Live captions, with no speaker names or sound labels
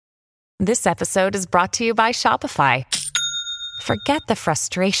This episode is brought to you by Shopify. Forget the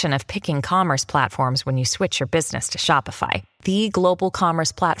frustration of picking commerce platforms when you switch your business to Shopify, the global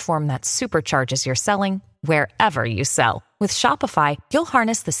commerce platform that supercharges your selling wherever you sell. With Shopify, you'll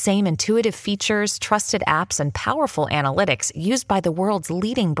harness the same intuitive features, trusted apps, and powerful analytics used by the world's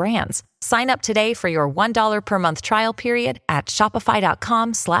leading brands. Sign up today for your $1 per month trial period at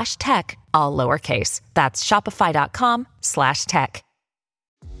shopify.com/tech, all lowercase. That's shopify.com/tech.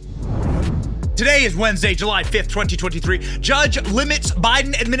 Today is Wednesday, July 5th, 2023. Judge limits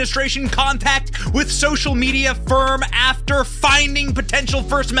Biden administration contact with social media firm after finding potential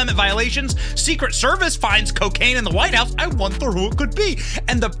First Amendment violations. Secret Service finds cocaine in the White House. I wonder who it could be.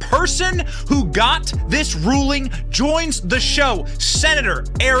 And the person who got this ruling joins the show. Senator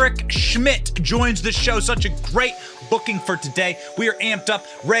Eric Schmitt joins the show. Such a great booking for today. We are amped up,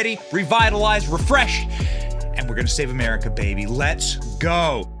 ready, revitalized, refreshed, and we're going to save America, baby. Let's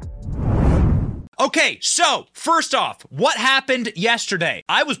go. Okay, so first off, what happened yesterday?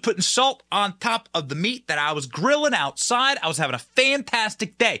 I was putting salt on top of the meat that I was grilling outside. I was having a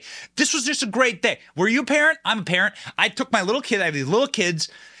fantastic day. This was just a great day. Were you a parent? I'm a parent. I took my little kid. I have these little kids.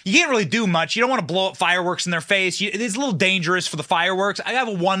 You can't really do much. You don't want to blow up fireworks in their face. It's a little dangerous for the fireworks. I have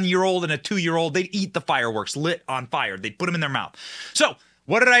a 1-year-old and a 2-year-old. They'd eat the fireworks lit on fire. They'd put them in their mouth. So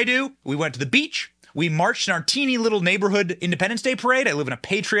what did I do? We went to the beach. We marched in our teeny little neighborhood Independence Day parade. I live in a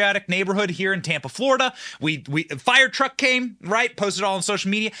patriotic neighborhood here in Tampa, Florida. A fire truck came, right? Posted all on social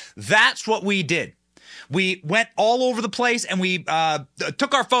media. That's what we did. We went all over the place and we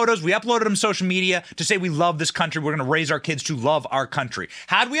took our photos. We uploaded them to social media to say we love this country. We're going to raise our kids to love our country.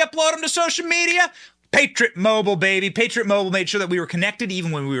 How'd we upload them to social media? Patriot Mobile, baby. Patriot Mobile made sure that we were connected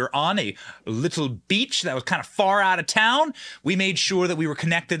even when we were on a little beach that was kind of far out of town. We made sure that we were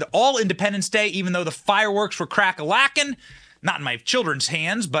connected all Independence Day, even though the fireworks were crack-a-lackin'. Not in my children's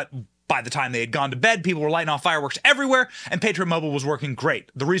hands, but by the time they had gone to bed, people were lighting off fireworks everywhere, and Patriot Mobile was working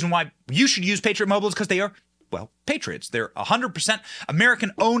great. The reason why you should use Patriot Mobile is because they are, well, patriots. They're 100%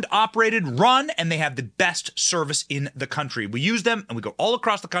 American-owned, operated, run, and they have the best service in the country. We use them, and we go all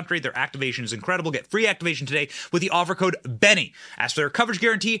across the country. Their activation is incredible. Get free activation today with the offer code BENNY. Ask for their coverage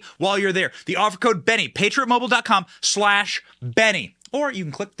guarantee while you're there. The offer code BENNY, patriotmobile.com/Benny. Or you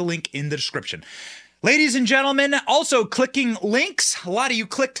can click the link in the description. Ladies and gentlemen, also clicking links. A lot of you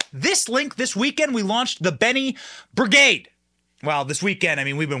clicked this link this weekend. We launched the Benny Brigade. Well, this weekend, I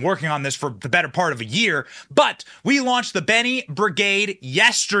mean, we've been working on this for the better part of a year, but we launched the Benny Brigade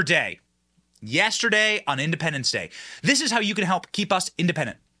yesterday on Independence Day. This is how you can help keep us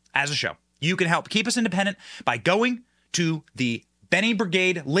independent as a show. You can help keep us independent by going to the Benny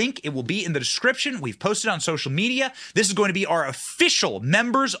Brigade link. It will be in the description. We've posted on social media. This is going to be our official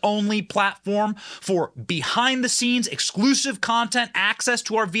members-only platform for behind-the-scenes exclusive content, access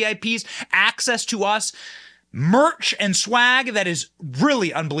to our VIPs, access to us, merch and swag that is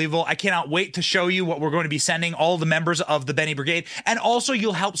really unbelievable. I cannot wait to show you what we're going to be sending all the members of the Benny Brigade. And also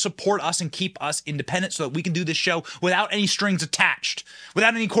you'll help support us and keep us independent so that we can do this show without any strings attached,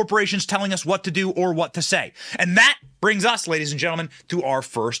 without any corporations telling us what to do or what to say. And that brings us, ladies and gentlemen, to our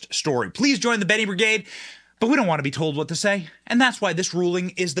first story. Please join the Benny Brigade, but we don't want to be told what to say. And that's why this ruling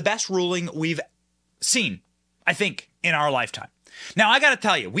is the best ruling we've seen, I think, in our lifetime. Now, I got to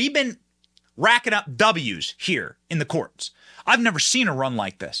tell you, we've been racking up W's here in the courts. I've never seen a run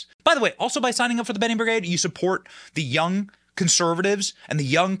like this. By the way, also by signing up for the Benny Brigade, you support the young conservatives and the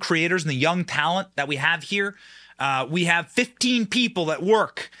young creators and the young talent that we have here. We have 15 people that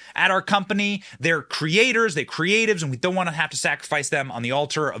work at our company. They're creators, they're creatives, and we don't want to have to sacrifice them on the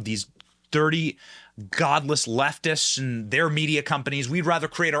altar of these dirty, godless leftists and their media companies. We'd rather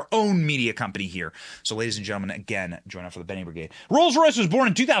create our own media company here. So, ladies and gentlemen, again, join up for the Benny Brigade. Rolls-Royce was born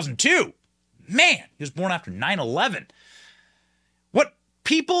in 2002. Man, he was born after 9/11. What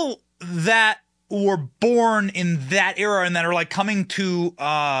people that were born in that era and that are like coming to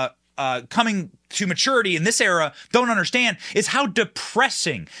maturity in this era don't understand is how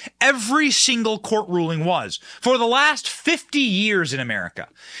depressing every single court ruling was for the last 50 years in America.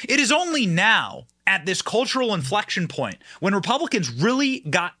 It is only now at this cultural inflection point when Republicans really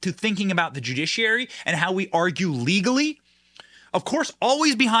got to thinking about the judiciary and how we argue legally. Of course,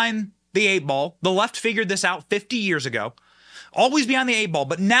 always behind the 8 ball. The left figured this out 50 years ago. Always behind the 8 ball.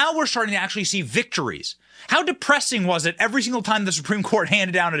 But now we're starting to actually see victories. How depressing was it every single time the Supreme Court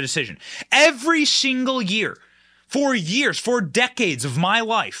handed down a decision? Every single year, for years, for decades of my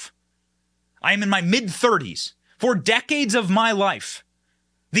life. I am in my mid-30s. For decades of my life,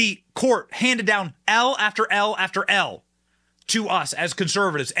 the court handed down L after L after L to us as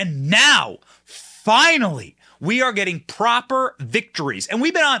conservatives. And now, finally, We are getting proper victories. And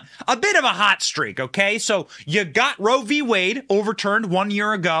we've been on a bit of a hot streak, okay? So you got Roe v. Wade overturned 1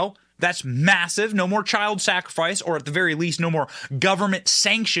 year ago. That's massive. No more child sacrifice, or at the very least, no more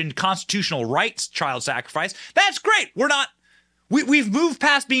government-sanctioned constitutional rights child sacrifice. That's great. We've moved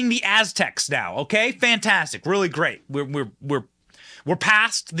past being the Aztecs now, okay? Fantastic. Really great. We're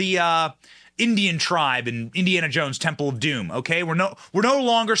past the Indian tribe in Indiana Jones' Temple of Doom, okay? We're no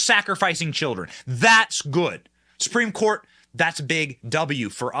longer sacrificing children. That's good. Supreme Court, that's a big W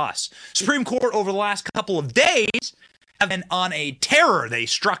for us. Supreme Court over the last couple of days have been on a terror. They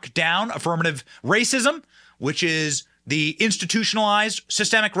struck down affirmative racism, which is the institutionalized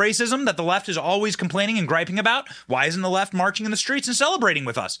systemic racism that the left is always complaining and griping about. Why isn't the left marching in the streets and celebrating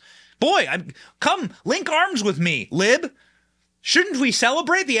with us? Boy, come link arms with me, lib. Shouldn't we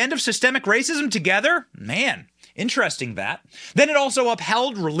celebrate the end of systemic racism together? Man, interesting that. Then it also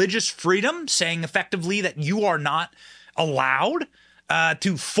upheld religious freedom, saying effectively that you are not allowed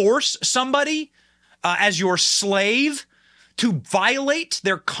to force somebody as your slave to violate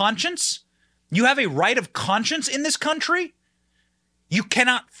their conscience. You have a right of conscience in this country. You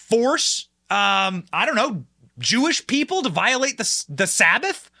cannot force, Jewish people to violate the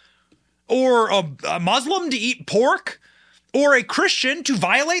Sabbath, or a Muslim to eat pork, or a Christian to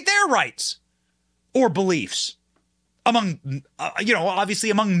violate their rights or beliefs, among, obviously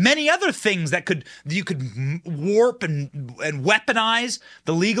among many other things that you could warp and weaponize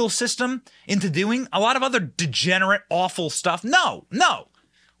the legal system into doing a lot of other degenerate, awful stuff. No.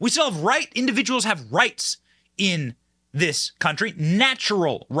 We still have individuals have rights in this country,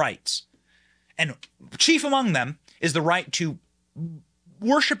 natural rights. And chief among them is the right to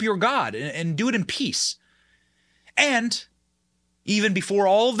worship your God and do it in peace. And even before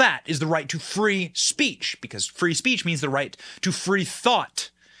all of that is the right to free speech, because free speech means the right to free thought,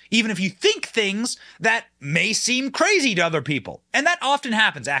 even if you think things that may seem crazy to other people. And that often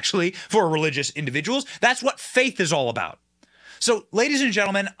happens, actually, for religious individuals. That's what faith is all about. So, ladies and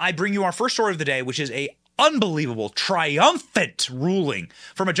gentlemen, I bring you our first story of the day, which is a unbelievable, triumphant ruling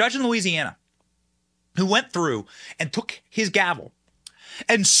from a judge in Louisiana who went through and took his gavel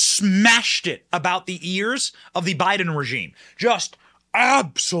and smashed it about the ears of the Biden regime. Just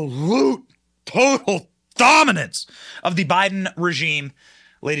absolute, total dominance of the Biden regime.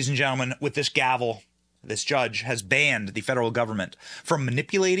 Ladies and gentlemen, with this gavel, this judge has banned the federal government from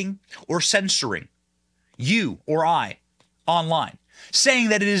manipulating or censoring you or I online, saying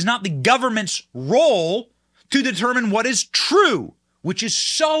that it is not the government's role to determine what is true, which is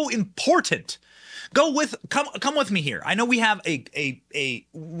so important. Come with me here. I know we have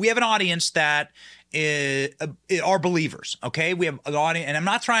we have an audience that are believers. Okay, we have an audience, and I'm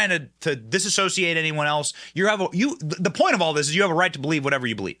not trying to disassociate anyone else. The point of all this is you have a right to believe whatever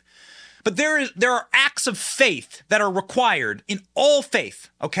you believe, but there are acts of faith that are required in all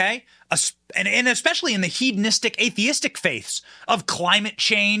faith. Okay, and especially in the hedonistic, atheistic faiths of climate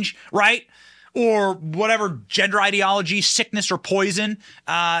change, right? Or whatever gender ideology, sickness, or poison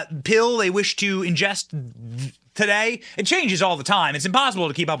pill they wish to ingest today. It changes all the time. It's impossible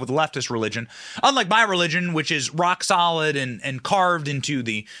to keep up with leftist religion. Unlike my religion, which is rock solid and carved into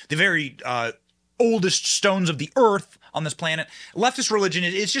the very oldest stones of the earth on this planet, leftist religion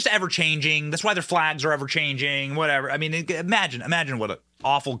is just ever-changing. That's why their flags are ever-changing, whatever. I mean, imagine what an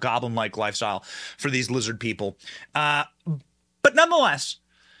awful goblin-like lifestyle for these lizard people. But nonetheless,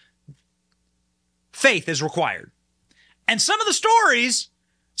 faith is required. And some of the stories,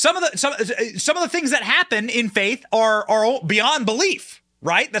 some of the things that happen in faith are beyond belief,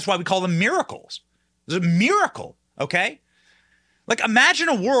 right? That's why we call them miracles. It's a miracle, okay? Like, imagine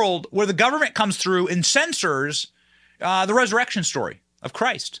a world where the government comes through and censors the resurrection story of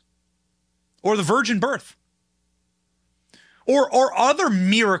Christ, or the virgin birth, or other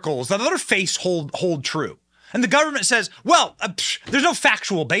miracles that other faiths hold true. And the government says, well, there's no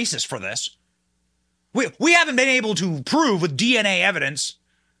factual basis for this. We haven't been able to prove with DNA evidence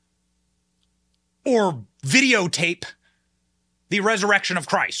or videotape the resurrection of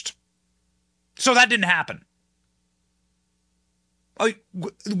Christ. So that didn't happen.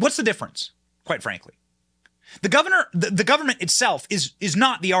 What's the difference, quite frankly? The government itself is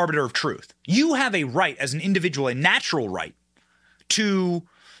not the arbiter of truth. You have a right as an individual, a natural right, to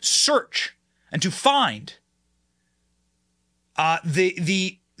search and to find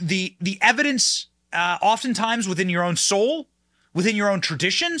the evidence, oftentimes within your own soul, within your own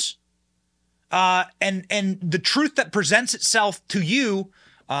traditions, and the truth that presents itself to you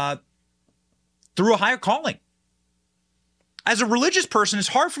through a higher calling. as a religious person, it's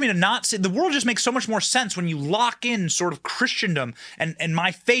hard for me to not see, the world just makes so much more sense when you lock in sort of Christendom and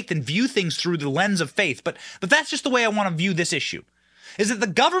my faith and view things through the lens of faith. But that's just the way I want to view this issue, is that the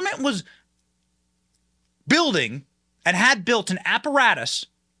government was building and had built an apparatus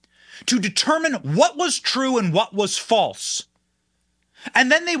to determine what was true and what was false.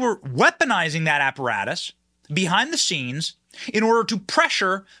 And then they were weaponizing that apparatus behind the scenes in order to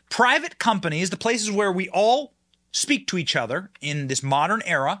pressure private companies, the places where we all speak to each other in this modern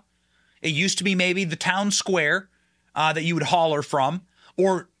era. It used to be maybe the town square that you would holler from,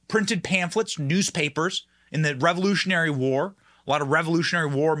 or printed pamphlets, newspapers in the Revolutionary War, a lot of Revolutionary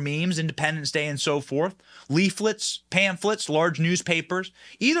War memes, Independence Day and so forth, leaflets, pamphlets, large newspapers.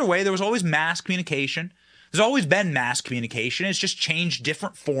 Either way, there was always mass communication. There's always been mass communication. It's just changed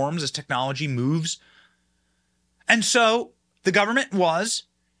different forms as technology moves. And so the government was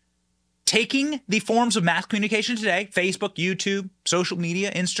taking the forms of mass communication today, Facebook, YouTube, social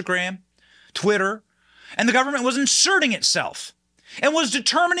media, Instagram, Twitter, and the government was inserting itself and was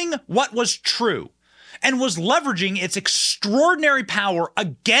determining what was true and was leveraging its extraordinary power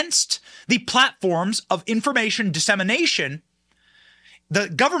against the platforms of information dissemination. The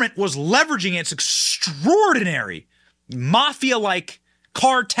government was leveraging its extraordinary mafia-like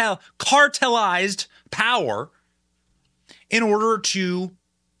cartelized power in order to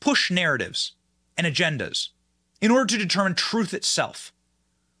push narratives and agendas, in order to determine truth itself.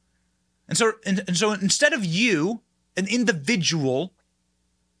 And so instead of you, an individual,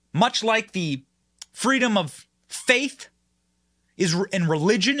 much like the freedom of faith and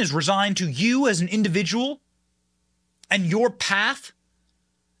religion is resigned to you as an individual, and your path,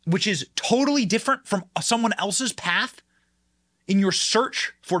 which is totally different from someone else's path in your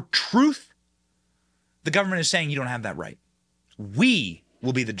search for truth, the government is saying you don't have that right. We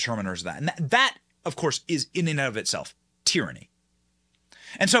will be the determiners of that. And that, of course, is in and of itself tyranny.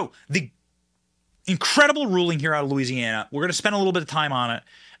 And so the incredible ruling here out of Louisiana, we're going to spend a little bit of time on it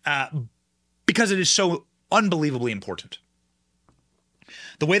because it is so unbelievably important.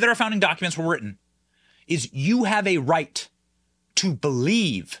 The way that our founding documents were written is you have a right to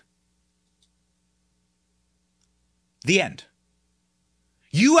believe. The end.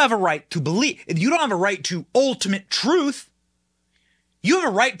 You have a right to believe. You don't have a right to ultimate truth. You have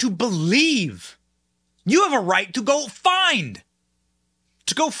a right to believe. You have a right to go find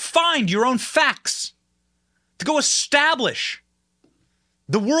your own facts, to go establish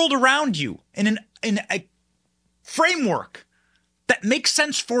the world around you in a framework that makes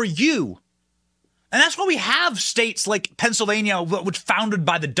sense for you. And that's why we have states like Pennsylvania, which was founded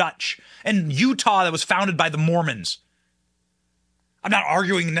by the Dutch, and Utah that was founded by the Mormons. I'm not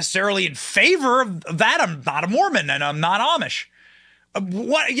arguing necessarily in favor of that. I'm not a Mormon and I'm not Amish.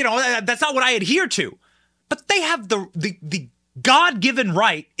 That's not what I adhere to. But they have the God-given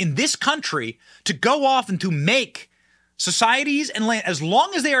right in this country to go off and to make societies and land, as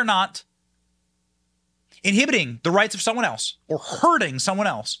long as they are not inhibiting the rights of someone else or hurting someone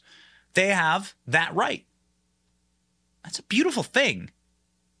else, they have that right. That's a beautiful thing.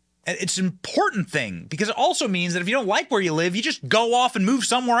 And it's an important thing because it also means that if you don't like where you live, you just go off and move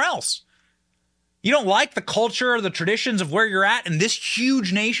somewhere else. You don't like the culture or the traditions of where you're at in this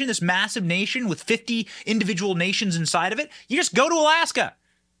huge nation, this massive nation with 50 individual nations inside of it, you just go to Alaska,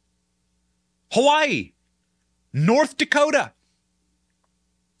 Hawaii, North Dakota.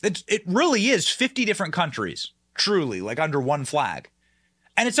 It really is 50 different countries, truly, like under one flag.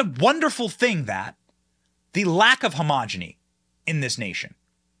 And it's a wonderful thing that the lack of homogeny in this nation.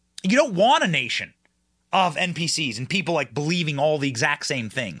 You don't want a nation of NPCs and people like believing all the exact same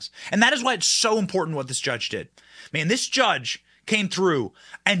things. And that is why it's so important what this judge did. Man, this judge came through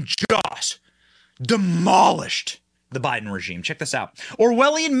and just demolished the Biden regime. Check this out.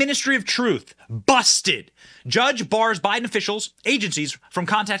 Orwellian Ministry of Truth busted. Judge bars Biden officials, agencies from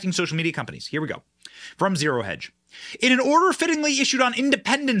contacting social media companies. Here we go. From Zero Hedge. In an order fittingly issued on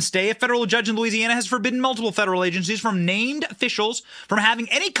Independence Day, a federal judge in Louisiana has forbidden multiple federal agencies from named officials from having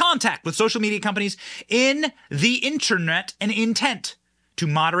any contact with social media companies in the internet and intent to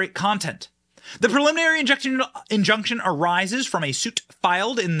moderate content. The preliminary injunction arises from a suit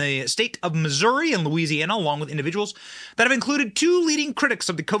filed in the state of Missouri and Louisiana, along with individuals that have included two leading critics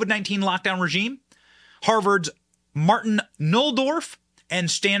of the COVID-19 lockdown regime, Harvard's Martin Nulldorf and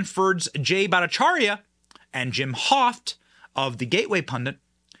Stanford's Jay Bhattacharya, and Jim Hoft of the Gateway Pundit.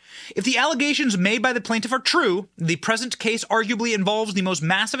 If the allegations made by the plaintiff are true, the present case arguably involves the most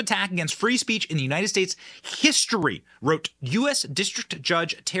massive attack against free speech in the United States history, wrote U.S. District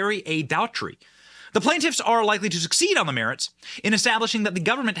Judge Terry A. Daughtry. The plaintiffs are likely to succeed on the merits in establishing that the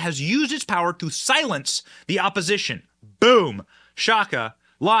government has used its power to silence the opposition. Boom. Shaka.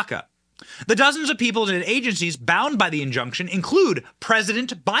 Laka. The dozens of people and agencies bound by the injunction include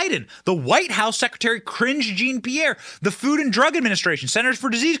President Biden, the White House Secretary Cringe Jean-Pierre, the Food and Drug Administration, Centers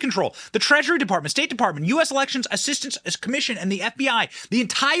for Disease Control, the Treasury Department, State Department, U.S. Elections Assistance Commission, and the FBI, the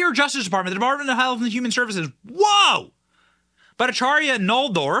entire Justice Department, the Department of Health and Human Services. Whoa! Bhattacharya and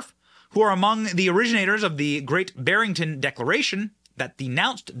Noldorf, who are among the originators of the Great Barrington Declaration that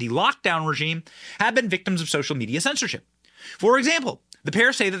denounced the lockdown regime, have been victims of social media censorship. For example, the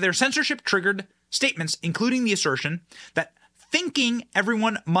pair say that their censorship-triggered statements, including the assertion that thinking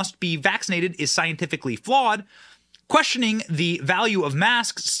everyone must be vaccinated is scientifically flawed, questioning the value of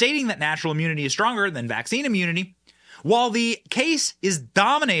masks, stating that natural immunity is stronger than vaccine immunity. While the case is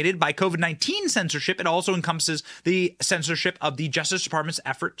dominated by COVID-19 censorship, it also encompasses the censorship of the Justice Department's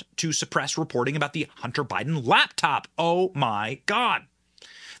effort to suppress reporting about the Hunter Biden laptop. Oh my God.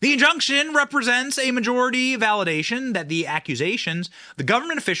 The injunction represents a majority validation that the accusations, the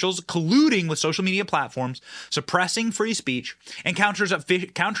government officials colluding with social media platforms, suppressing free speech, and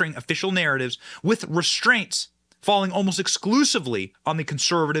countering official narratives with restraints falling almost exclusively on the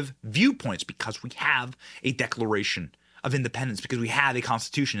conservative viewpoints, because we have a Declaration of Independence, because we have a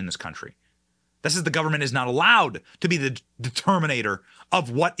Constitution in this country. This is, the government is not allowed to be the determinator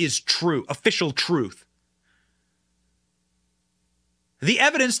of what is true, official truth. The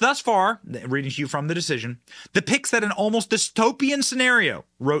evidence thus far, reading to you from the decision, depicts that an almost dystopian scenario,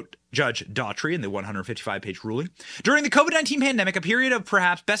 wrote Judge Daughtry in the 155-page ruling. During the COVID-19 pandemic, a period of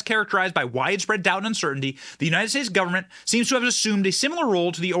perhaps best characterized by widespread doubt and uncertainty, the United States government seems to have assumed a similar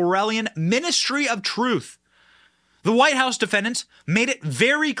role to the Orwellian Ministry of Truth. The White House defendants made it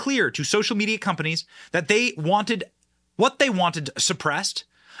very clear to social media companies that they wanted what they wanted suppressed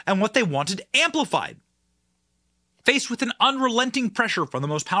and what they wanted amplified. Faced with an unrelenting pressure from the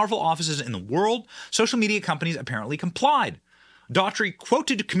most powerful offices in the world, social media companies apparently complied. Daughtry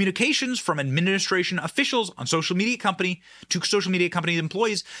quoted communications from administration officials on social media company to social media company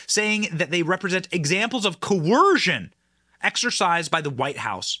employees saying that they represent examples of coercion exercised by the White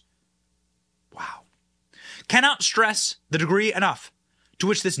House. Wow. Cannot stress the degree enough to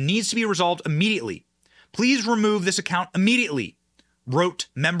which this needs to be resolved immediately. Please remove this account immediately, wrote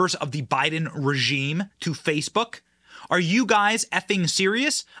members of the Biden regime to Facebook. Are you guys effing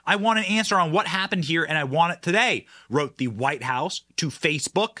serious? I want an answer on what happened here, and I want it today, wrote the White House to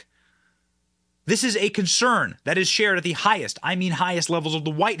Facebook. This is a concern that is shared at the highest levels of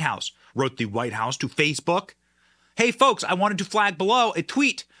the White House, wrote the White House to Facebook. Hey folks, I wanted to flag below a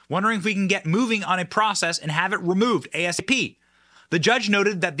tweet wondering if we can get moving on a process and have it removed ASAP. The judge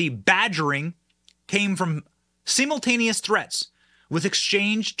noted that the badgering came from simultaneous threats with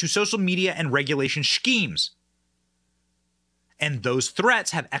exchange to social media and regulation schemes. And those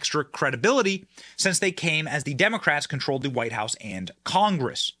threats have extra credibility since they came as the Democrats controlled the White House and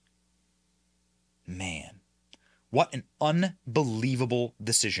Congress. Man, what an unbelievable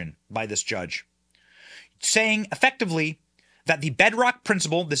decision by this judge. Saying effectively that the bedrock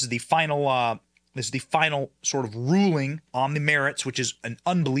principle, this is the final sort of ruling on the merits, which is an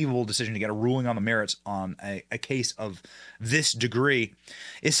unbelievable decision to get a ruling on the merits on a case of this degree.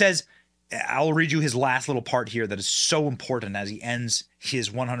 It says, I'll read you his last little part here that is so important as he ends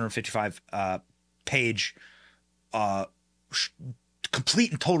his 155 page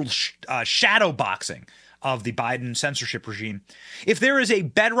complete and total shadow boxing of the Biden censorship regime. If there is a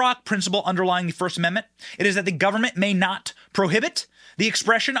bedrock principle underlying the First Amendment, it is that the government may not prohibit the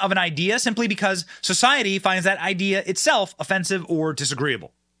expression of an idea simply because society finds that idea itself offensive or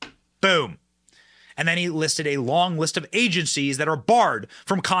disagreeable. Boom. And then he listed a long list of agencies that are barred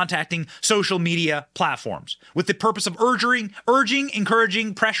from contacting social media platforms with the purpose of urging,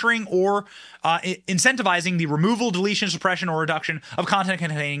 encouraging, pressuring, or incentivizing the removal, deletion, suppression, or reduction of content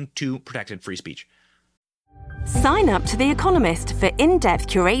containing to protected free speech. Sign up to The Economist for in-depth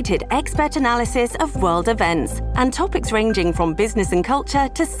curated expert analysis of world events and topics ranging from business and culture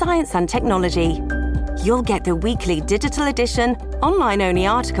to science and technology. You'll get the weekly digital edition, online-only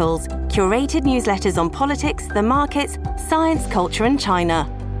articles, curated newsletters on politics, the markets, science, culture, and China,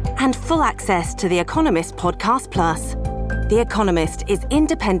 and full access to The Economist Podcast Plus. The Economist is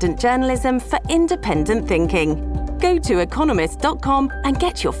independent journalism for independent thinking. Go to economist.com and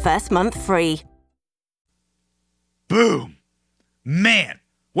get your first month free. Boom. Man,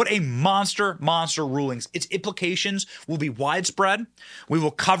 what a monster rulings. Its implications will be widespread. We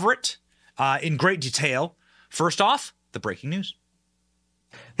will cover it in great detail. First off, the breaking news.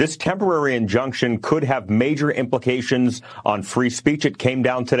 This temporary injunction could have major implications on free speech. It came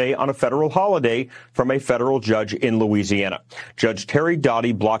down today on a federal holiday from a federal judge in Louisiana. Judge Terry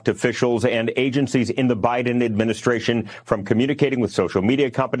Doughty blocked officials and agencies in the Biden administration from communicating with social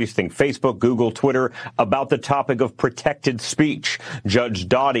media companies, think Facebook, Google, Twitter, about the topic of protected speech. Judge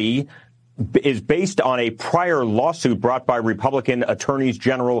Doughty is based on a prior lawsuit brought by Republican attorneys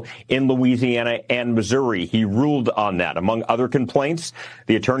general in Louisiana and Missouri. He ruled on that. Among other complaints,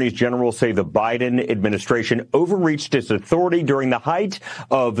 the attorneys general say the Biden administration overreached its authority during the height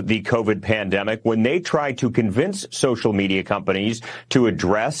of the COVID pandemic when they tried to convince social media companies to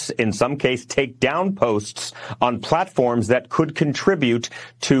address, in some case, take down posts on platforms that could contribute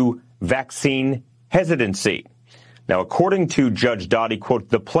to vaccine hesitancy. Now, according to Judge Doughty, quote,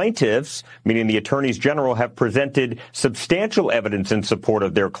 the plaintiffs, meaning the attorneys general, have presented substantial evidence in support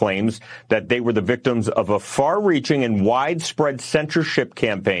of their claims that they were the victims of a far-reaching and widespread censorship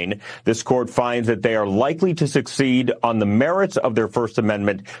campaign. This court finds that they are likely to succeed on the merits of their First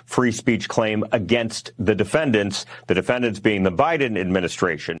Amendment free speech claim against the defendants being the Biden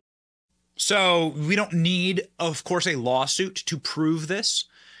administration. So we don't need, of course, a lawsuit to prove this.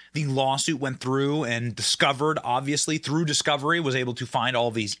 The lawsuit went through and discovered, obviously, through discovery, was able to find all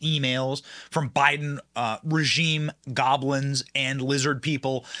these emails from Biden regime goblins and lizard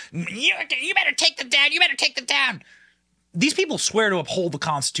people. You better take them down. You better take them down. These people swear to uphold the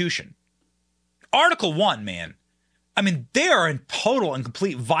Constitution. Article 1, man. I mean, they are in total and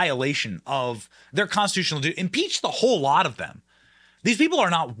complete violation of their constitutional duty. Impeach the whole lot of them. These people are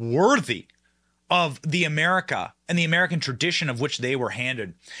not worthy of the America and the American tradition of which they were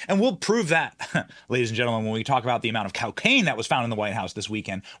handed. And we'll prove that, ladies and gentlemen, when we talk about the amount of cocaine that was found in the White House this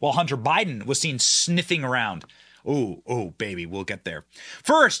weekend while Hunter Biden was seen sniffing around. Oh, baby, we'll get there.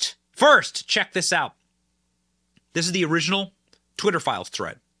 First, check this out. This is the original Twitter files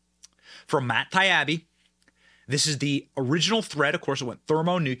thread from Matt Taibbi. This is the original thread. Of course, it went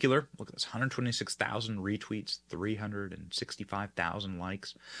thermonuclear. Look at this, 126,000 retweets, 365,000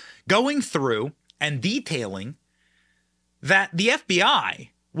 likes. Going through and detailing that the FBI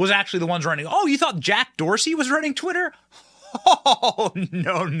was actually the ones running. Oh, you thought Jack Dorsey was running Twitter? Oh,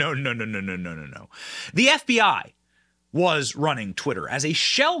 no. The FBI was running Twitter as a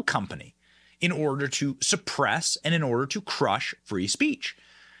shell company in order to suppress and in order to crush free speech.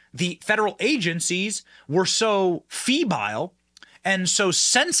 The federal agencies were so febile and so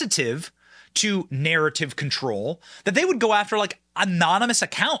sensitive to narrative control that they would go after like anonymous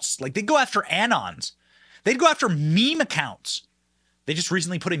accounts. Like they'd go after anons. They'd go after meme accounts. They just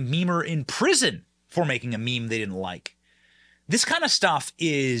recently put a memer in prison for making a meme they didn't like. This kind of stuff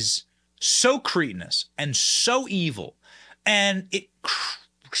is so cretinous and so evil, and it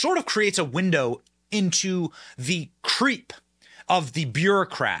sort of creates a window into the creep of the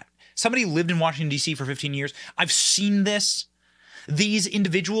bureaucrat. Somebody lived in Washington, D.C. for 15 years. I've seen this. These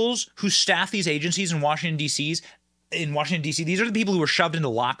individuals who staff these agencies in Washington, D.C., these are the people who were shoved into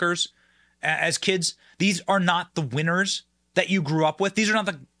lockers as kids. These are not the winners that you grew up with. These are not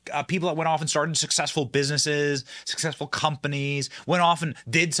the people that went off and started successful businesses, successful companies, went off and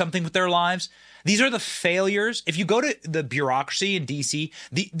did something with their lives. These are the failures. If you go to the bureaucracy in D.C.,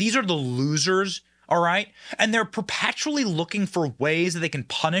 these are the losers, all right? And they're perpetually looking for ways that they can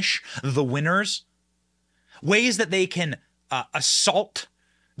punish the winners, ways that they can assault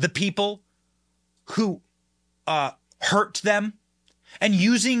the people who hurt them, and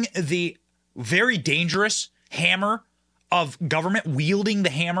using the very dangerous hammer of government, wielding the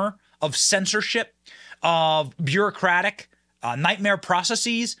hammer of censorship, of bureaucratic nightmare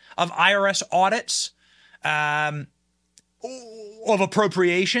processes, of IRS audits, of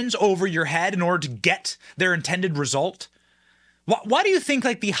appropriations over your head in order to get their intended result. Why do you think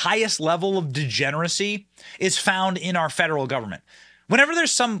like the highest level of degeneracy is found in our federal government? Whenever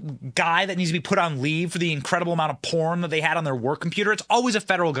there's some guy that needs to be put on leave for the incredible amount of porn that they had on their work computer, it's always a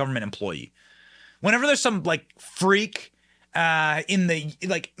federal government employee. Whenever there's some like freak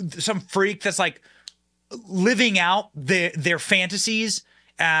some freak that's like living out their fantasies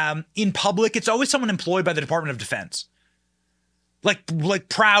in public, it's always someone employed by the Department of Defense. Like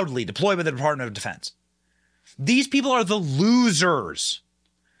proudly deployed by the Department of Defense. These people are the losers.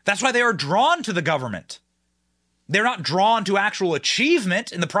 That's why they are drawn to the government. They're not drawn to actual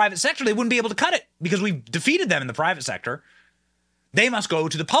achievement in the private sector. They wouldn't be able to cut it because we've defeated them in the private sector. They must go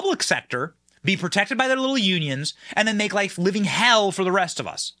to the public sector, be protected by their little unions, and then make life living hell for the rest of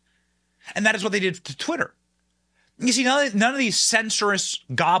us. And that is what they did to Twitter. You see, none of these censorious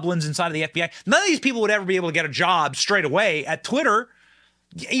goblins inside of the FBI, none of these people would ever be able to get a job straight away at Twitter.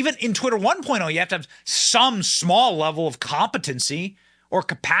 Even in Twitter 1.0, you have to have some small level of competency or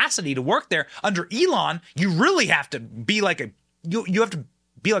capacity to work there. Under Elon, you really have to be like you have to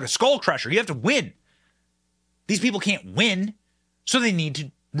be like a skull crusher. You have to win. These people can't win, so they need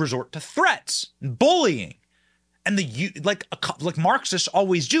to resort to threats and bullying. And like Marxists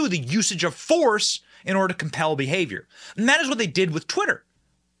always do, the usage of force in order to compel behavior. And that is what they did with Twitter.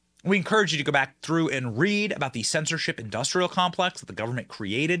 We encourage you to go back through and read about the censorship industrial complex that the government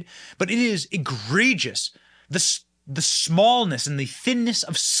created. But it is egregious, the smallness and the thinness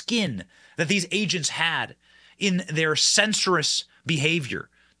of skin that these agents had in their censorious behavior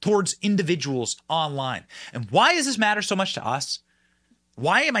towards individuals online. And why does this matter so much to us?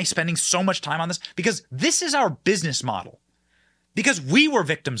 Why am I spending so much time on this? Because this is our business model. Because we were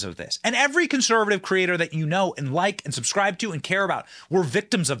victims of this. And every conservative creator that you know and like and subscribe to and care about were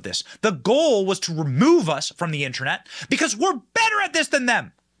victims of this. The goal was to remove us from the internet because we're better at this than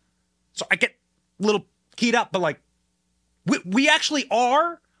them. So I get a little keyed up, but like we actually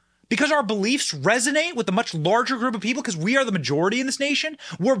are, because our beliefs resonate with a much larger group of people, because we are the majority in this nation.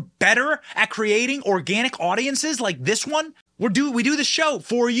 We're better at creating organic audiences like this one. We do this show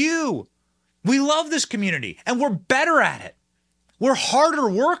for you. We love this community and we're better at it. We're harder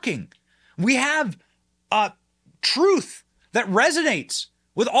working. We have truth that resonates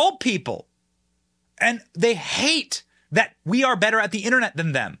with all people. And they hate that we are better at the internet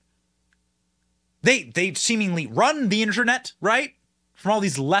than them. They seemingly run the internet, right? From all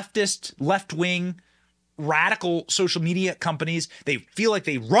these leftist, left-wing, radical social media companies. They feel like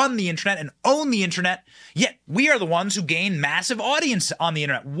they run the internet and own the internet, yet we are the ones who gain massive audience on the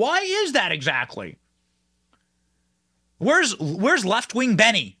internet. Why is that exactly? Where's left-wing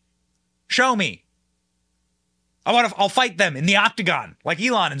Benny? Show me. I'll fight them in the octagon like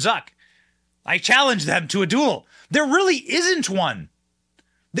Elon and Zuck. I challenge them to a duel. There really isn't one.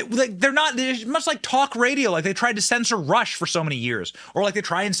 They're much like talk radio, like they tried to censor Rush for so many years, or like they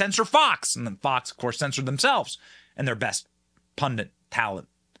try and censor Fox, and then Fox, of course, censored themselves and their best pundit talent.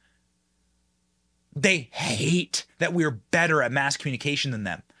 They hate that we're better at mass communication than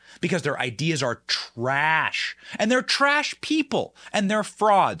them because their ideas are trash, and they're trash people, and they're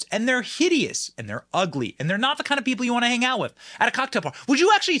frauds, and they're hideous, and they're ugly, and they're not the kind of people you want to hang out with at a cocktail party. Would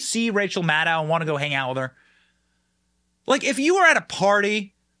you actually see Rachel Maddow and want to go hang out with her? Like, if you were at a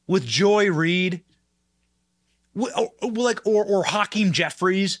party with Joy Reid, or Hakeem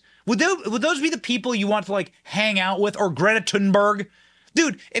Jeffries, would those be the people you want to like hang out with, or Greta Thunberg?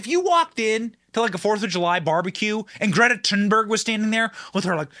 Dude, if you walked in to like a 4th of July barbecue and Greta Thunberg was standing there with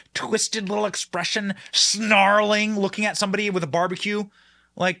her like twisted little expression, snarling, looking at somebody with a barbecue,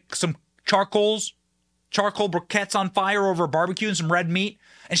 like some charcoal briquettes on fire over a barbecue and some red meat,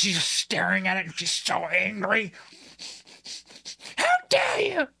 and she's just staring at it and she's so angry. How dare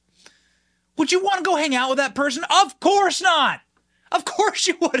you? Would you want to go hang out with that person? Of course not. Of course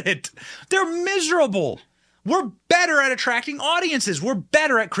you wouldn't. They're miserable. We're better at attracting audiences. We're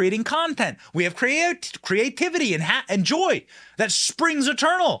better at creating content. We have creativity and joy that springs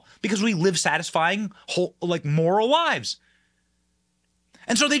eternal because we live satisfying, moral lives.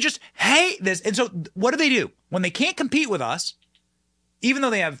 And so they just hate this. And so what do? When they can't compete with us, even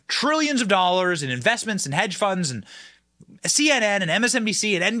though they have trillions of dollars in investments and hedge funds and CNN and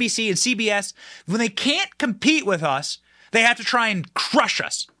MSNBC and NBC and CBS, when they can't compete with us, they have to try and crush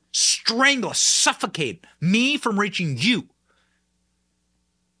us, strangle us, suffocate me from reaching you.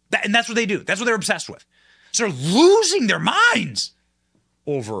 And that's what they do. That's what they're obsessed with. So they're losing their minds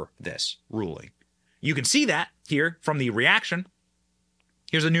over this ruling. You can see that here from the reaction.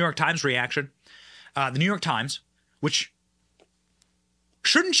 Here's the New York Times reaction. The New York Times, which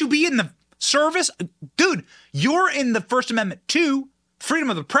shouldn't you be in the service? Dude, you're in the First Amendment too. Freedom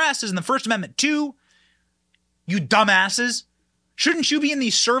of the press is in the First Amendment too. You dumbasses. Shouldn't you be in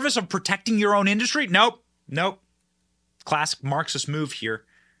the service of protecting your own industry? Nope. Classic Marxist move here.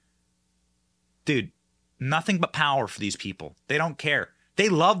 Dude, nothing but power for these people. They don't care. They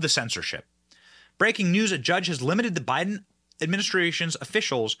love the censorship. Breaking news, a judge has limited the Biden administration's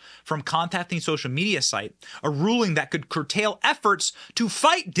officials from contacting social media site, a ruling that could curtail efforts to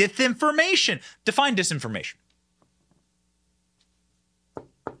fight disinformation. Define disinformation.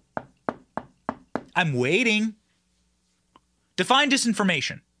 I'm waiting. Define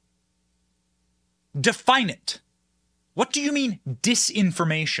disinformation. Define it. What do you mean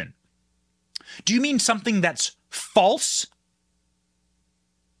disinformation? Do you mean something that's false?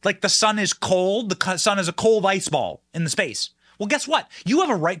 Like the sun is cold, the sun is a cold ice ball in the space. Well, guess what? You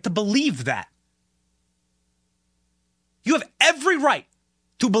have a right to believe that. You have every right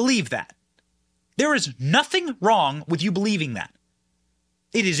to believe that. There is nothing wrong with you believing that.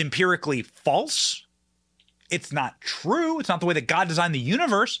 It is empirically false. It's not true. It's not the way that God designed the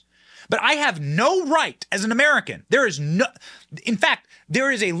universe. But I have no right as an American. In fact, there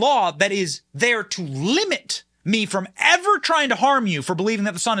is a law that is there to limit me from ever trying to harm you for believing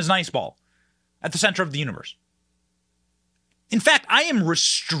that the sun is an ice ball at the center of the universe. In fact, I am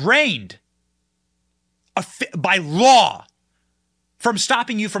restrained by law from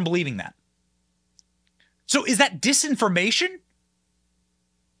stopping you from believing that. So is that disinformation?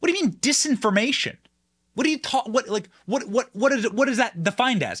 What do you mean disinformation? What do you talk? What is that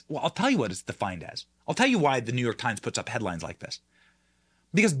defined as? Well, I'll tell you what it's defined as. I'll tell you why the New York Times puts up headlines like this.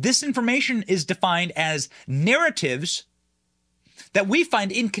 Because disinformation is defined as narratives that we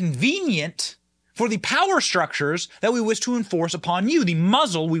find inconvenient for the power structures that we wish to enforce upon you, the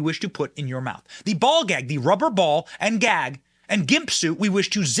muzzle we wish to put in your mouth, the ball gag, the rubber ball and gag and gimp suit we wish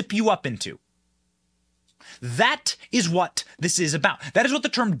to zip you up into. That is what this is about. That is what the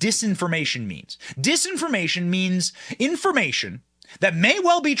term disinformation means. Disinformation means information that may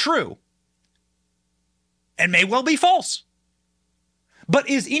well be true and may well be false, but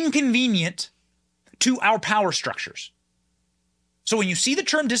is inconvenient to our power structures. So when you see the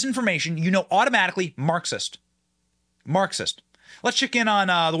term disinformation, you know automatically Marxist. Marxist. Let's check in on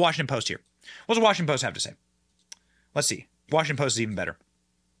the Washington Post here. What does the Washington Post have to say? Let's see. Washington Post is even better.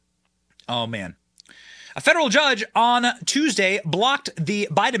 Oh, man. A federal judge on Tuesday blocked the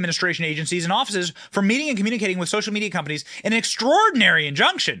Biden administration agencies and offices from meeting and communicating with social media companies in an extraordinary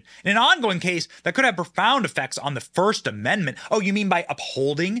injunction in an ongoing case that could have profound effects on the First Amendment. Oh, you mean by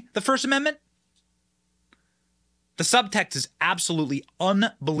upholding the First Amendment? The subtext is absolutely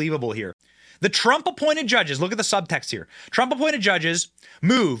unbelievable here. The Trump-appointed judges, look at the subtext here. Trump-appointed judges'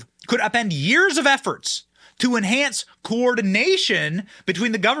 move could upend years of efforts to enhance coordination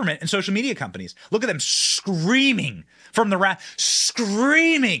between the government and social media companies. Look at them screaming from the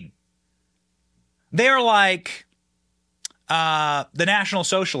screaming. They're like the National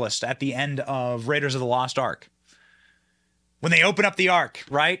Socialists at the end of Raiders of the Lost Ark. When they open up the Ark,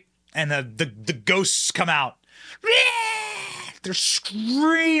 right? And the ghosts come out. They're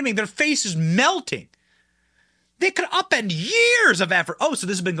screaming. Their face is melting. They could upend years of effort. Oh, so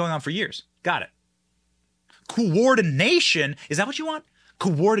this has been going on for years. Got it. Coordination. Is that what you want?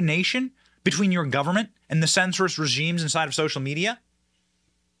 Coordination between your government and the censorous regimes inside of social media?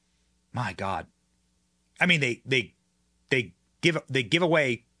 My God. I mean, they give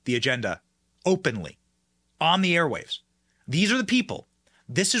away the agenda openly on the airwaves. These are the people.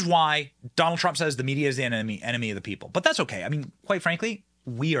 This is why Donald Trump says the media is the enemy of the people. But that's okay. I mean, quite frankly,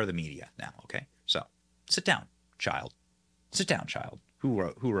 we are the media now, okay? So sit down, child. Sit down, child. Who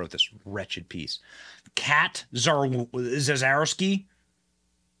wrote this wretched piece? Kat Zazarski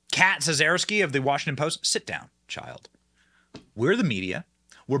of the Washington Post. Sit down, child. We're the media.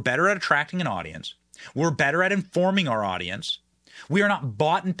 We're better at attracting an audience. We're better at informing our audience. We are not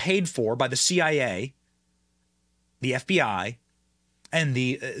bought and paid for by the CIA, the FBI, and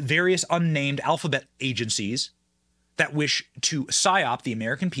the various unnamed alphabet agencies that wish to psyop the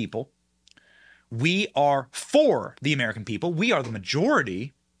American people. We are for the American people. We are the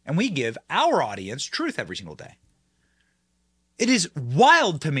majority, and we give our audience truth every single day. It is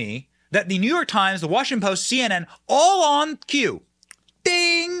wild to me that the New York Times, the Washington Post, CNN, all on cue,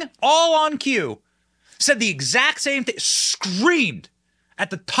 ding, all on cue, said the exact same thing, screamed at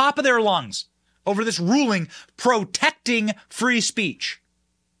the top of their lungs over this ruling protecting free speech.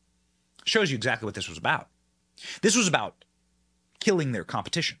 Shows you exactly what this was about. This was about killing their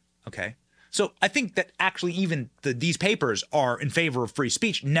competition, okay? So I think that actually even these papers are in favor of free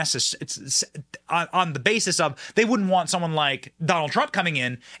speech it's on the basis of they wouldn't want someone like Donald Trump coming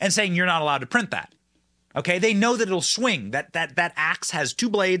in and saying you're not allowed to print that. Okay, they know that it'll swing. That axe has two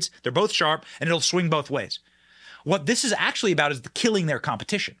blades. They're both sharp, and it'll swing both ways. What this is actually about is killing their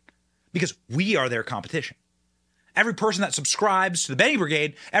competition, because we are their competition. Every person that subscribes to the Benny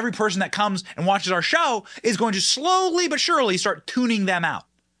Brigade, every person that comes and watches our show is going to slowly but surely start tuning them out.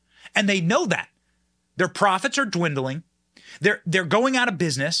 And they know that. Their profits are dwindling. They're going out of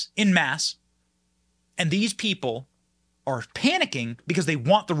business en masse. And these people are panicking because they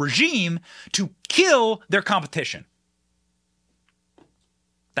want the regime to kill their competition.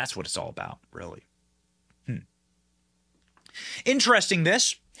 That's what it's all about, really. Interesting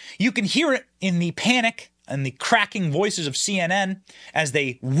this. You can hear it in the panic and the cracking voices of CNN as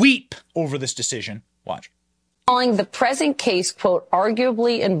they weep over this decision. Watch. Calling the present case, quote,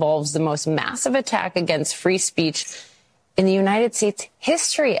 arguably involves the most massive attack against free speech in the United States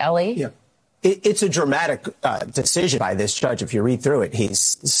history, Ellie. Yeah. It's a dramatic decision by this judge. If you read through it,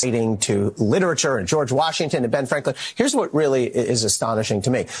 he's citing to literature and George Washington and Ben Franklin. Here's what really is astonishing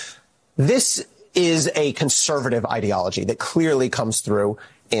to me. This is a conservative ideology that clearly comes through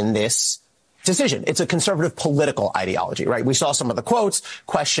in this decision. It's a conservative political ideology, right? We saw some of the quotes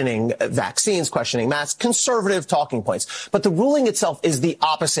questioning vaccines, questioning masks, conservative talking points. But the ruling itself is the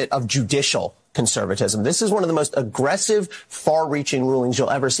opposite of judicial conservatism. This is one of the most aggressive, far-reaching rulings you'll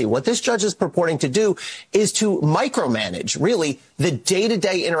ever see. What this judge is purporting to do is to micromanage, really, the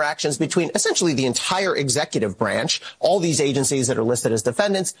day-to-day interactions between essentially the entire executive branch, all these agencies that are listed as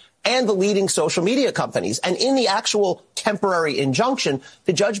defendants, and the leading social media companies. And in the actual temporary injunction,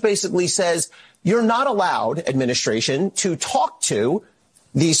 the judge basically says, you're not allowed, administration, to talk to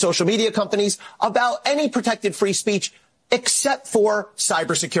these social media companies about any protected free speech except for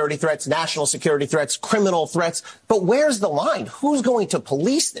cybersecurity threats, national security threats, criminal threats. But where's the line? Who's going to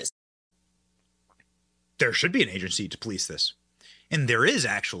police this? There should be an agency to police this. And there is,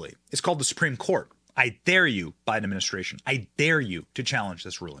 actually. It's called the Supreme Court. I dare you, Biden administration. I dare you to challenge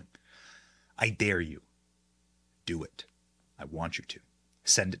this ruling. I dare you. Do it. I want you to.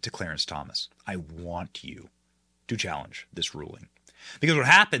 Send it to Clarence Thomas. I want you to challenge this ruling. Because what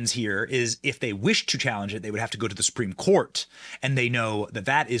happens here is if they wish to challenge it, they would have to go to the Supreme Court. And they know that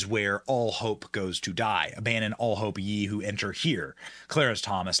that is where all hope goes to die. Abandon all hope, ye who enter here. Clarence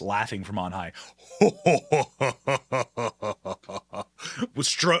Thomas laughing from on high.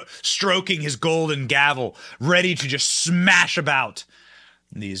 Was stroking his golden gavel, ready to just smash about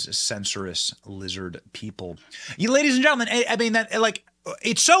these censorious lizard people. You, ladies and gentlemen, I mean, that, like,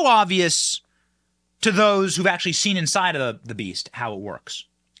 it's so obvious to those who've actually seen inside of the beast how it works.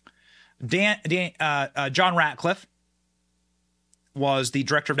 John Ratcliffe was the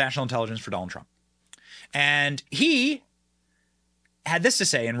director of national intelligence for Donald Trump. And he had this to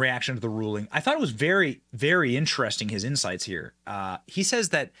say in reaction to the ruling. I thought it was very, very interesting, his insights here. He says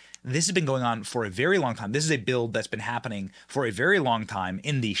that this has been going on for a very long time. This is a build that's been happening for a very long time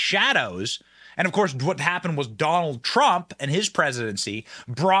in the shadows. And of course, what happened was Donald Trump and his presidency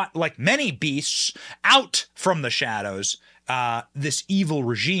brought, like many beasts, out from the shadows, this evil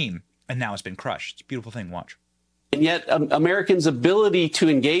regime. And now it's been crushed. It's a beautiful thing. Watch. And yet Americans' ability to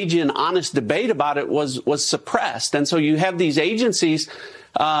engage in honest debate about it was suppressed. And so you have these agencies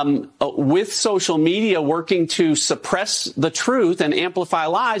with social media working to suppress the truth and amplify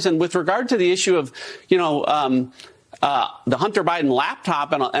lies. And with regard to the issue of, the Hunter Biden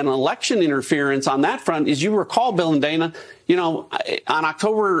laptop and election interference on that front, as you recall, Bill and Dana, on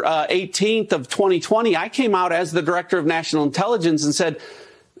October 18th of 2020, I came out as the director of national intelligence and said,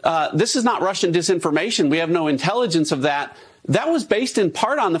 this is not Russian disinformation. We have no intelligence of that. That was based in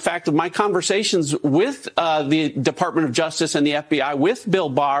part on the fact of my conversations with the Department of Justice and the FBI, with Bill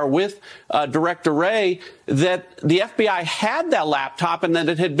Barr, with Director Wray, that the FBI had that laptop and that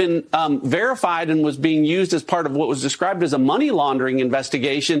it had been verified and was being used as part of what was described as a money laundering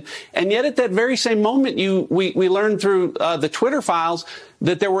investigation. And yet at that very same moment, we learned through the Twitter files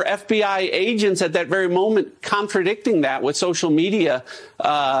that there were FBI agents at that very moment contradicting that with social media,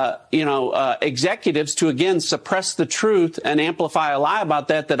 executives to, again, suppress the truth and amplify a lie about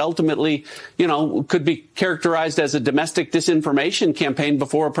that ultimately, could be characterized as a domestic disinformation campaign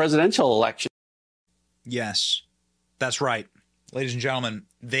before a presidential election. Yes, that's right. Ladies and gentlemen,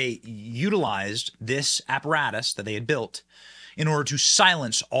 they utilized this apparatus that they had built in order to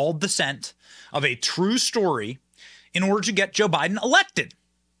silence all dissent of a true story in order to get Joe Biden elected.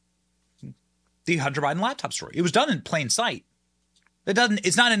 The Hunter Biden laptop story. It was done in plain sight.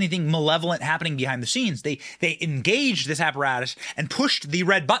 It's not anything malevolent happening behind the scenes. They engaged this apparatus and pushed the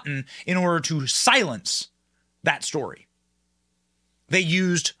red button in order to silence that story. They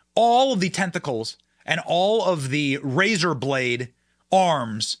used all of the tentacles and all of the razor blade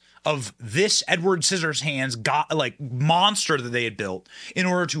arms of this Edward Scissorhands monster that they had built in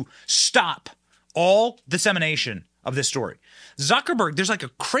order to stop all dissemination of this story. Zuckerberg, there's like a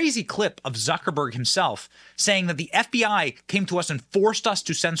crazy clip of Zuckerberg himself saying that the FBI came to us and forced us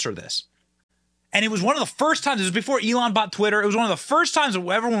to censor this. And it was one of the first times, it was before Elon bought Twitter, it was one of the first times that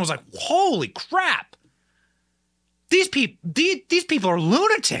everyone was like, holy crap. These people are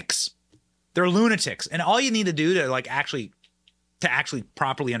lunatics. They're lunatics. And all you need to do to actually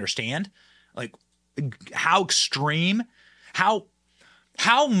properly understand how extreme, how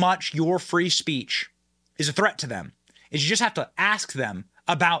much your free speech is a threat to them is you just have to ask them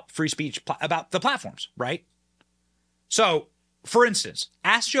about free speech, about the platforms, right? So, for instance,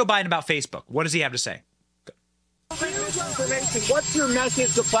 ask Joe Biden about Facebook. What does he have to say? What's your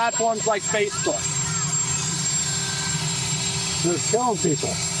message to platforms like Facebook? They're killing people.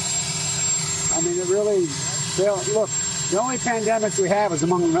 I mean, look, the only pandemic we have is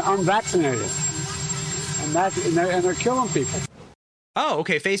among the unvaccinated. And they're killing people. Oh,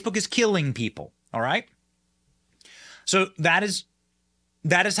 okay. Facebook is killing people. All right. So that is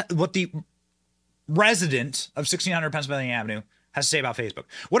what the resident of 1600 Pennsylvania Avenue has to say about Facebook.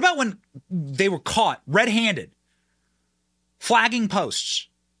 What about when they were caught red-handed flagging posts?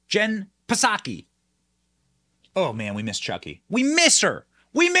 Jen Psaki. Oh man, we miss Chucky. We miss her.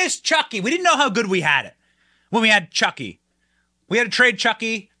 We miss Chucky. We didn't know how good we had it when we had Chucky. We had to trade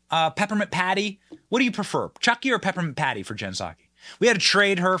Chucky, Peppermint Patty. What do you prefer, Chucky or Peppermint Patty for Jen Psaki? We had to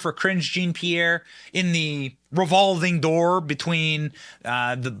trade her for Cringe Jean Pierre in the revolving door between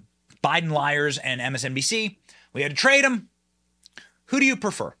the Biden liars and MSNBC. We had to trade them. Who do you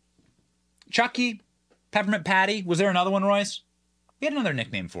prefer? Chucky, Peppermint Patty? Was there another one, Royce? We had another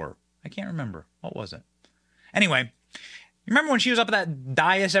nickname for her. I can't remember. What was it? Anyway, remember when she was up at that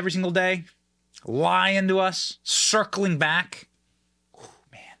dais every single day? Lying to us? Circling back? Oh,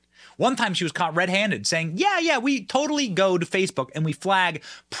 man. One time she was caught red-handed saying, yeah, we totally go to Facebook and we flag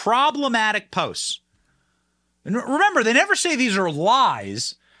problematic posts. And remember, they never say these are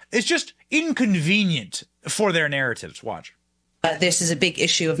lies. It's just inconvenient for their narratives. Watch. This is a big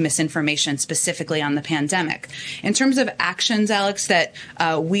issue of misinformation, specifically on the pandemic. In terms of actions, Alex, that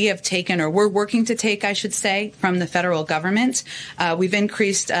we have taken, or we're working to take, I should say, from the federal government, we've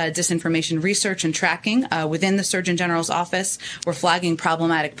increased disinformation research and tracking within the Surgeon General's office. We're flagging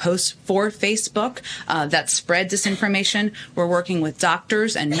problematic posts for Facebook that spread disinformation. We're working with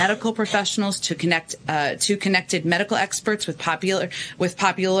doctors and medical professionals to connect to connected medical experts with popular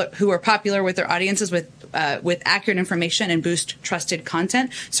who are popular with their audiences with accurate information and boost trusted content.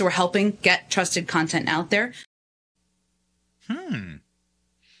 So we're helping get trusted content out there.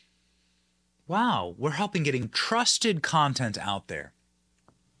 Wow, we're helping getting trusted content out there.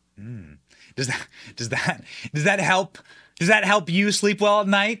 Does that help? Does that help you sleep well at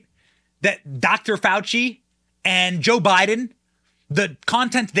night? That Dr. Fauci and Joe Biden, the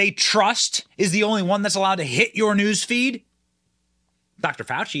content they trust is the only one that's allowed to hit your news feed? Dr.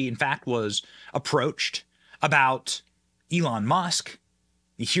 Fauci, in fact, was approached about Elon Musk,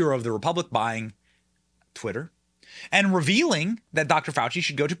 the hero of the Republic, buying Twitter, and revealing that Dr. Fauci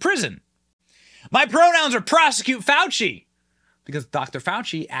should go to prison. My pronouns are prosecute Fauci, because Dr.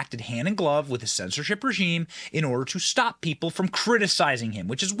 Fauci acted hand in glove with the censorship regime in order to stop people from criticizing him,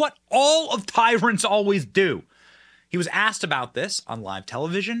 which is what all of tyrants always do. He was asked about this on live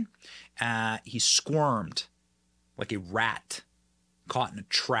television. He squirmed like a rat caught in a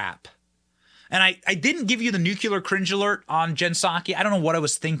trap. And I didn't give you the nuclear cringe alert on Jen Psaki. I don't know what I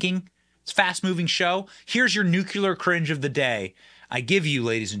was thinking. It's a fast-moving show. Here's your nuclear cringe of the day. I give you,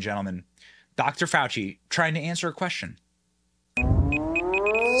 ladies and gentlemen, Dr. Fauci trying to answer a question.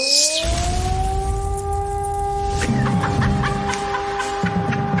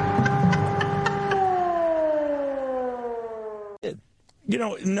 You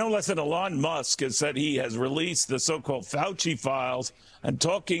know, no less than Elon Musk has said he has released the so-called Fauci files and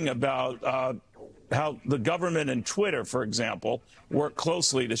talking about how the government and Twitter, for example, work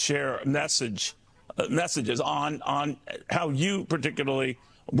closely to share messages on how you particularly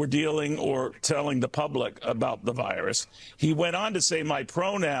were dealing or telling the public about the virus. He went on to say, my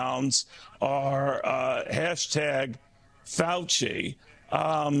pronouns are hashtag Fauci.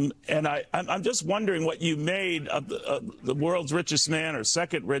 And I'm just wondering what you made of the world's richest man, or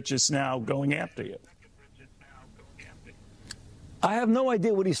second richest now, going after you. I have no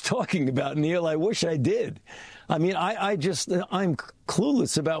idea what he's talking about, Neil. I wish I did. I mean, I'm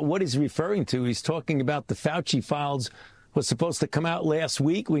clueless about what he's referring to. He's talking about the Fauci files was supposed to come out last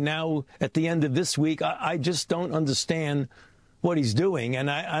week. We now, at the end of this week, I just don't understand what he's doing, and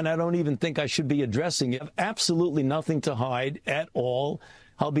I don't even think I should be addressing it. I have absolutely nothing to hide at all.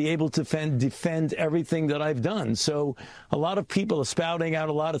 I'll be able to defend everything that I've done. So a lot of people are spouting out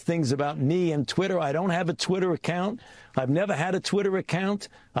a lot of things about me and Twitter. I don't have a Twitter account. I've never had a Twitter account.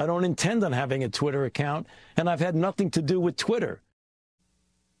 I don't intend on having a Twitter account, and I've had nothing to do with Twitter.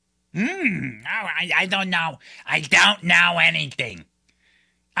 I don't know. I don't know anything.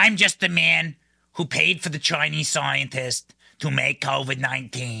 I'm just the man who paid for the Chinese scientist to make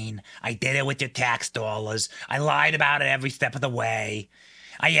COVID-19. I did it with your tax dollars. I lied about it every step of the way.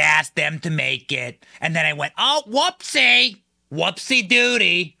 I asked them to make it, and then I went, oh, whoopsie. Whoopsie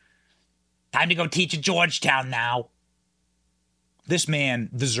doody. Time to go teach at Georgetown now. This man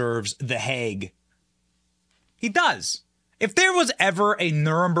deserves the Hague. He does. If there was ever a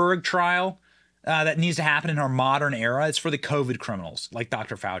Nuremberg trial that needs to happen in our modern era, it's for the COVID criminals like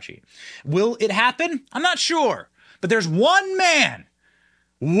Dr. Fauci. Will it happen? I'm not sure. But there's one man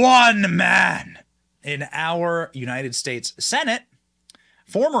in our United States Senate,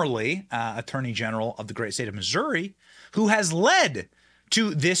 formerly Attorney General of the great state of Missouri, who has led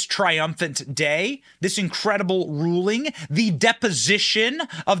to this triumphant day, this incredible ruling, the deposition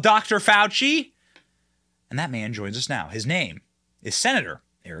of Dr. Fauci. And that man joins us now. His name is Senator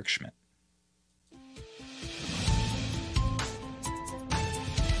Eric Schmitt.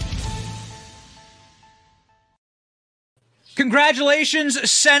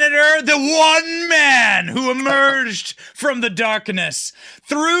 Congratulations, Senator, the one man who emerged from the darkness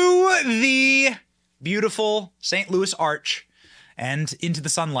through the beautiful St. Louis Arch and into the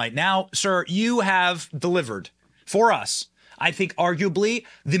sunlight. Now, sir, you have delivered for us, I think, arguably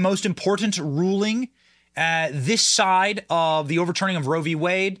the most important ruling this side of the overturning of Roe v.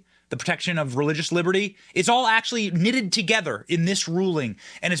 Wade, the protection of religious liberty. It's all actually knitted together in this ruling,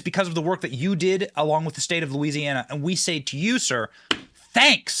 and it's because of the work that you did along with the state of Louisiana. And we say to you, sir,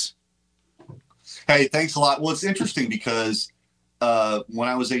 thanks. Hey, thanks a lot. Well, it's interesting because when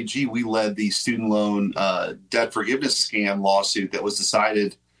I was AG, we led the student loan debt forgiveness scam lawsuit that was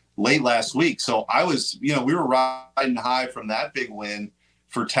decided late last week. So I was, we were riding high from that big win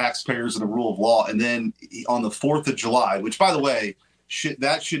for taxpayers and the rule of law. And then on the 4th of July, which, by the way,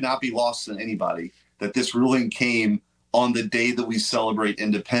 that should not be lost on anybody, that this ruling came on the day that we celebrate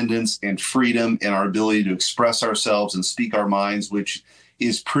independence and freedom and our ability to express ourselves and speak our minds, which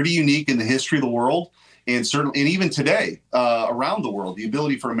is pretty unique in the history of the world. And certainly, and even today around the world, the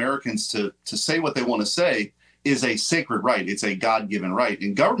ability for Americans to say what they want to say is a sacred right. It's a God-given right.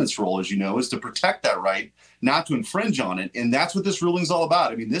 And government's role, as you know, is to protect that right, not to infringe on it. And that's what this ruling is all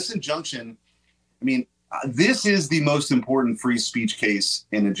about. I mean, this injunction, this is the most important free speech case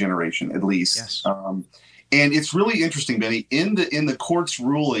in a generation, at least. Yes. And it's really interesting, Benny. In the court's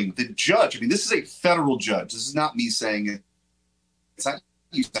ruling, the judge, this is a federal judge. This is not me saying it. It's not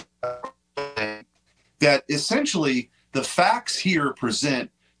you saying that essentially the facts here present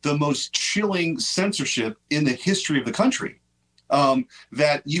the most chilling censorship in the history of the country.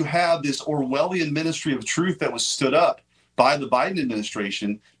 That you have this Orwellian ministry of truth that was stood up by the Biden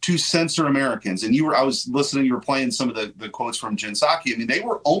administration to censor Americans. And I was listening, you were playing some of the quotes from Jen Psaki. They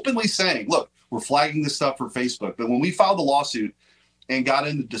were openly saying, look, we're flagging this stuff for Facebook. But when we filed the lawsuit and got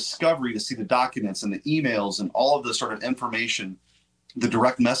into discovery to see the documents and the emails and all of the sort of information, the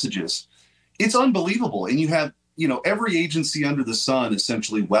direct messages, it's unbelievable. And you have, every agency under the sun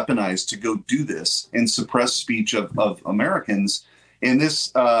essentially weaponized to go do this and suppress speech of Americans. And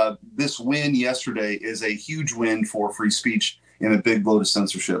this win yesterday is a huge win for free speech and a big blow to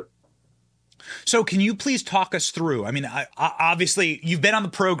censorship. So can you please talk us through? Obviously, you've been on the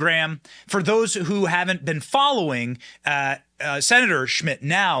program. For those who haven't been following, Senator Schmitt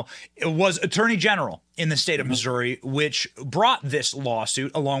now was Attorney General in the state of Missouri, which brought this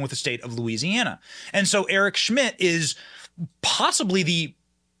lawsuit along with the state of Louisiana. And so Eric Schmitt is possibly the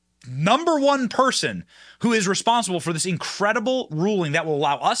number one person who is responsible for this incredible ruling that will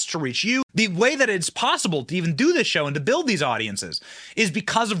allow us to reach you. The way that it's possible to even do this show and to build these audiences is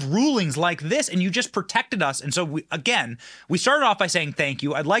because of rulings like this, and you just protected us. And so, we started off by saying thank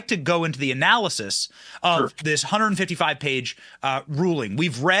you. I'd like to go into the analysis of this 155-page ruling.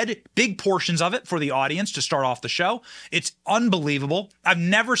 We've read big portions of it for the audience to start off the show. It's unbelievable. I've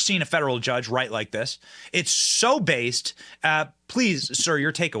never seen a federal judge write like this. It's so based. Please, sir,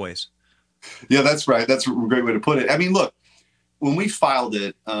 your takeaways. Yeah, that's right. That's a great way to put it. Look, when we filed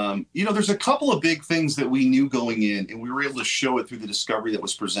it, there's a couple of big things that we knew going in, and we were able to show it through the discovery that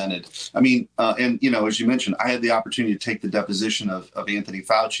was presented. As you mentioned, I had the opportunity to take the deposition of Anthony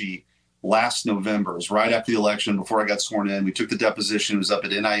Fauci last November. It was right after the election, before I got sworn in. We took the deposition. It was up at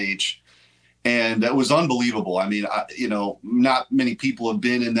NIH, and it was unbelievable. Not many people have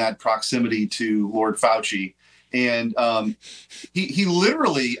been in that proximity to Lord Fauci. And he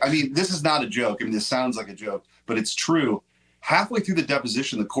literally, this is not a joke. This sounds like a joke, but it's true. Halfway through the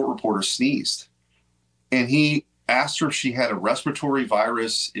deposition, the court reporter sneezed, and he asked her if she had a respiratory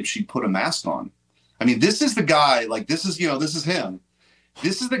virus, if she put a mask on. This is the guy, this is him.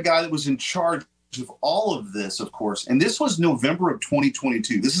 This is the guy that was in charge of all of this, of course. And this was November of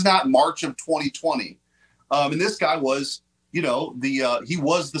 2022. This is not March of 2020. And this guy was, he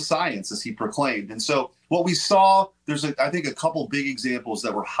was the science, as he proclaimed. And so what we saw, there's, I think, a couple big examples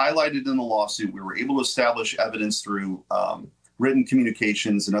that were highlighted in the lawsuit. We were able to establish evidence through written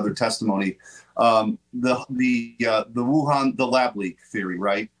communications and other testimony. The Wuhan, the lab leak theory,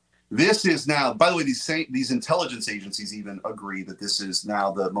 right? This is now, by the way, these intelligence agencies even agree that this is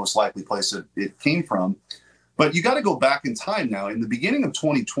now the most likely place it came from. But you got to go back in time now. In the beginning of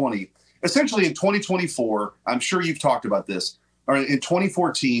 2020, essentially in 2024, I'm sure you've talked about this. Or in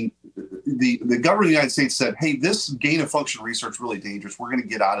 2014, the government of the United States said, hey, this gain-of-function research is really dangerous. We're going to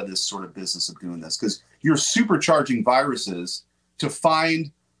get out of this sort of business of doing this because you're supercharging viruses to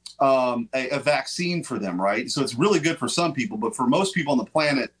find a vaccine for them, right? So it's really good for some people, but for most people on the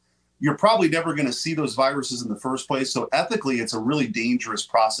planet, you're probably never going to see those viruses in the first place. So ethically, it's a really dangerous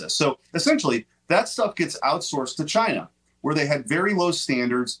process. So essentially, that stuff gets outsourced to China, where they had very low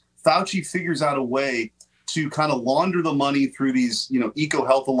standards. Fauci figures out a way to kind of launder the money through these,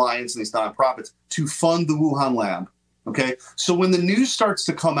 EcoHealth Alliance and these nonprofits to fund the Wuhan lab. Okay. So when the news starts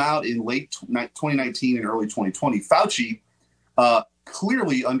to come out in late 2019 and early 2020, Fauci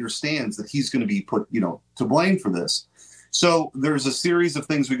clearly understands that he's going to be put, to blame for this. So there's a series of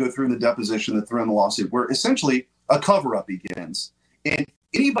things we go through in the deposition that throw in the lawsuit where essentially a cover-up begins. And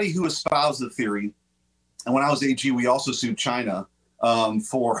anybody who espoused the theory, and when I was AG, we also sued China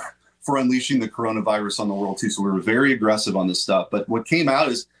for unleashing the coronavirus on the world too. So we were very aggressive on this stuff. But what came out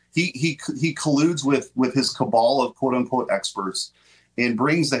is he colludes with his cabal of quote unquote experts and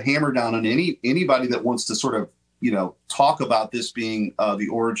brings the hammer down on anybody that wants to sort of talk about this being the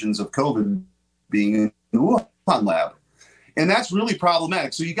origins of COVID being in the Wuhan lab. And that's really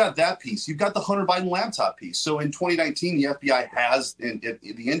problematic. So you got that piece. You've got the Hunter Biden laptop piece. So in 2019, the FBI has, at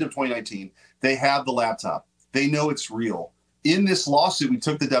the end of 2019, they have the laptop. They know it's real. In this lawsuit, we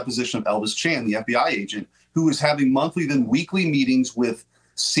took the deposition of Elvis Chan, the FBI agent, who was having monthly, then weekly meetings with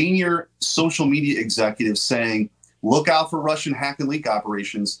senior social media executives saying, look out for Russian hack and leak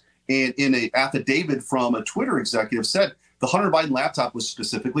operations. And in an affidavit from a Twitter executive said the Hunter Biden laptop was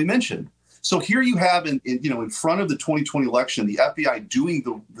specifically mentioned. So here you have, in front of the 2020 election, the FBI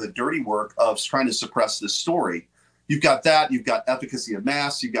doing the dirty work of trying to suppress this story. You've got that. You've got efficacy of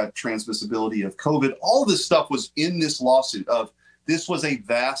masks. You've got transmissibility of COVID. All this stuff was in this lawsuit of this was a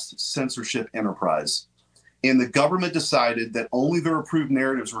vast censorship enterprise. And the government decided that only their approved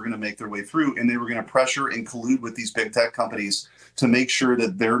narratives were going to make their way through, and they were going to pressure and collude with these big tech companies to make sure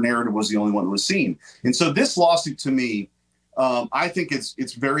that their narrative was the only one that was seen. And so this lawsuit, to me, I think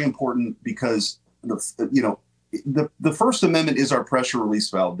it's very important because the First Amendment is our pressure release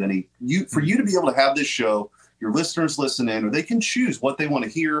valve, Benny. For you to be able to have this show, your listeners listen in, or they can choose what they want to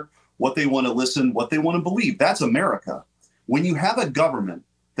hear, what they want to listen, what they want to believe. That's America. When you have a government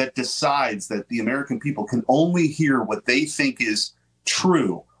that decides that the American people can only hear what they think is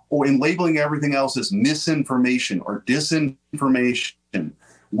true, or in labeling everything else as misinformation or disinformation,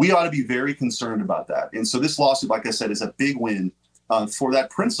 we ought to be very concerned about that. And so this lawsuit, like I said, is a big win for that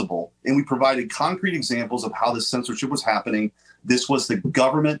principle. And we provided concrete examples of how this censorship was happening. This was the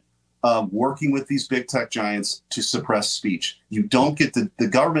government working with these big tech giants to suppress speech. You don't get the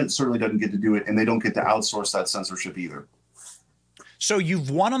government certainly doesn't get to do it, and they don't get to outsource that censorship either. So you've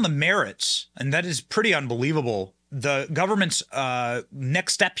won on the merits, and that is pretty unbelievable. The government's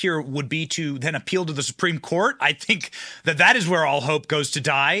next step here would be to then appeal to the Supreme Court. I think that is where all hope goes to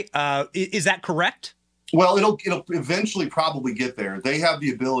die. Is that correct? Well, it'll eventually probably get there. They have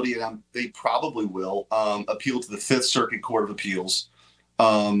the ability, and they probably will appeal to the Fifth Circuit Court of Appeals,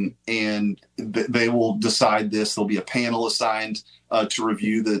 and they will decide this. There'll be a panel assigned to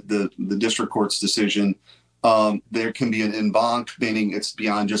review the district court's decision. There can be an en banc, meaning it's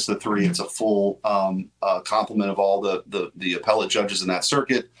beyond just the three. It's a full complement of all the appellate judges in that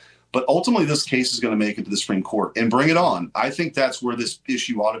circuit. But ultimately, this case is going to make it to the Supreme Court and bring it on. I think that's where this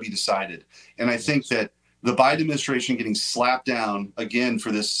issue ought to be decided. And I think that the Biden administration getting slapped down again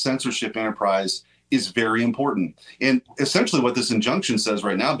for this censorship enterprise is very important. And essentially what this injunction says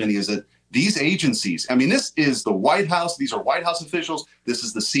right now, Benny, is that these agencies, I mean, this is the White House. These are White House officials. This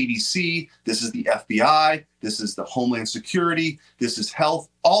is the CDC. This is the FBI. This is the Homeland Security. This is health.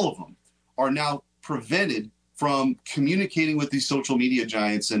 All of them are now prevented from communicating with these social media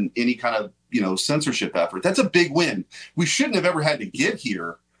giants and any kind of, censorship effort. That's a big win. We shouldn't have ever had to get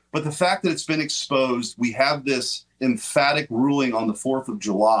here. But the fact that it's been exposed, we have this emphatic ruling on the 4th of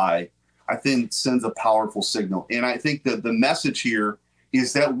July, I think sends a powerful signal. And I think that the message here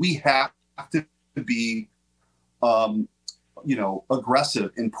is that we have to be,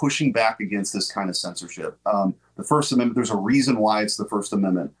 aggressive in pushing back against this kind of censorship. The First Amendment, there's a reason why it's the First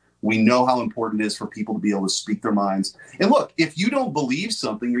Amendment. We know how important it is for people to be able to speak their minds. And look, if you don't believe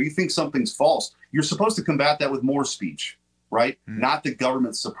something or you think something's false, you're supposed to combat that with more speech, right? Not the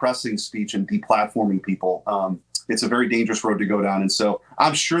government suppressing speech and deplatforming people. It's a very dangerous road to go down. And so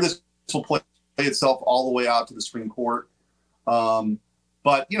I'm sure this will play itself all the way out to the Supreme Court.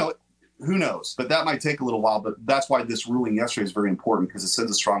 But, who knows? But that might take a little while. But that's why this ruling yesterday is very important, because it sends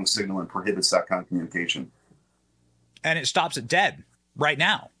a strong signal and prohibits that kind of communication. And it stops it dead right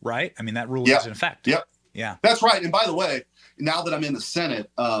now, right? I mean, that ruling is in effect. Yep. Yeah. That's right. And by the way, now that I'm in the Senate,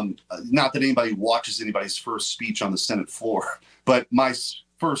 not that anybody watches anybody's first speech on the Senate floor, but my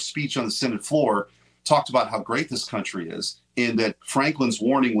first speech on the Senate floor talked about how great this country is and that Franklin's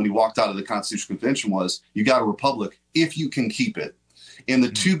warning when he walked out of the Constitutional Convention was, you got a republic if you can keep it. And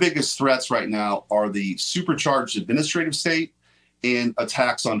the two biggest threats right now are the supercharged administrative state and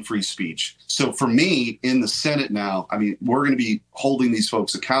attacks on free speech. So for me, in the Senate now, I mean, we're going to be holding these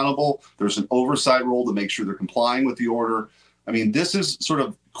folks accountable. There's an oversight role to make sure they're complying with the order. I mean, this is sort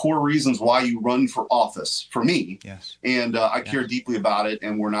of core reasons why you run for office for me. Yes. And I care deeply about it,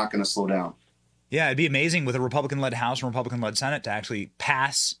 and we're not going to slow down. Yeah, it'd be amazing with a Republican-led House and Republican-led Senate to actually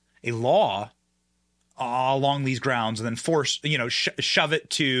pass a law along these grounds and then force, shove it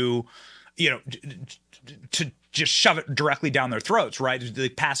to, to just shove it directly down their throats, right? They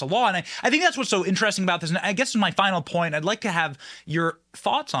pass a law. And I think that's what's so interesting about this. And I guess is my final point. I'd like to have your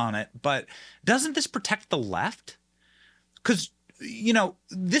thoughts on it. But doesn't this protect the left? Because,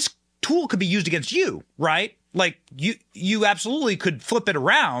 this tool could be used against you, right? Like you absolutely could flip it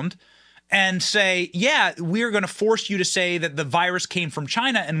around and say, yeah, we're going to force you to say that the virus came from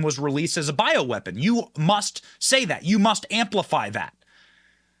China and was released as a bioweapon. You must say that. You must amplify that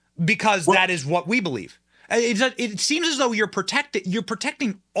because that is what we believe. It seems as though you're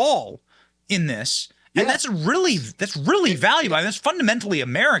protecting all in this, and that's really valuable. I mean, that's fundamentally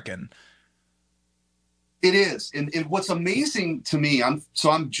American. It is, and what's amazing to me, I'm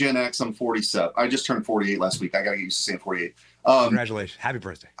Gen X. I'm 47. I just turned 48 last week. I gotta get used to saying 48. Congratulations, happy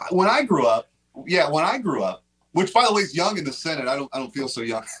birthday. When I grew up, which by the way is young in the Senate. I don't feel so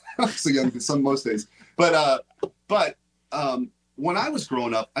young. I'm so young most days. But when I was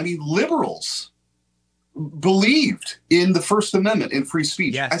growing up, I mean, liberals believed in the First Amendment and free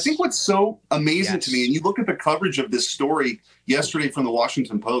speech. Yes. I think what's so amazing to me, and you look at the coverage of this story yesterday from the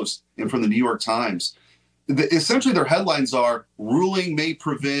Washington Post and from the New York Times, essentially their headlines are, ruling may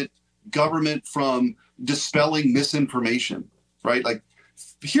prevent government from dispelling misinformation, right? Like,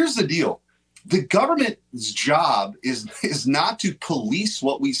 here's the deal. The government's job is not to police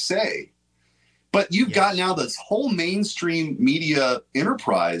what we say, but you've got now this whole mainstream media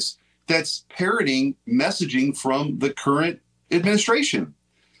enterprise that's parroting messaging from the current administration.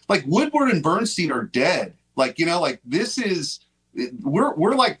 Like Woodward and Bernstein are dead. Like, this is,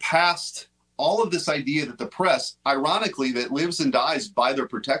 we're like past all of this idea that the press, ironically, that lives and dies by their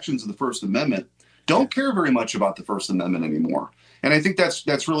protections of the First Amendment, don't care very much about the First Amendment anymore. And I think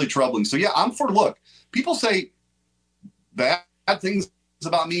that's really troubling. So yeah, look, people say bad things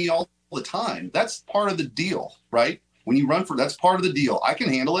about me all the time. That's part of the deal, right? When you run that's part of the deal. I can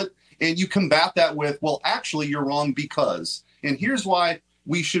handle it. And you combat that with, well, actually, you're wrong because, and here's why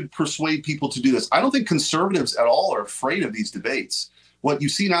we should persuade people to do this. I don't think conservatives at all are afraid of these debates. What you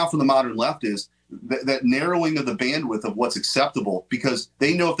see now from the modern left is that narrowing of the bandwidth of what's acceptable, because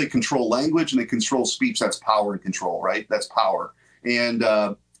they know if they control language and they control speech, that's power and control, right? That's power. And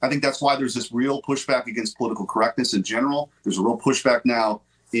I think that's why there's this real pushback against political correctness in general. There's a real pushback now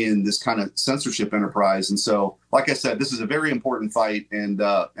in this kind of censorship enterprise. And so, like I said, this is a very important fight, and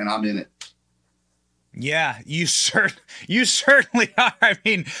I'm in it. Yeah, you certainly are. I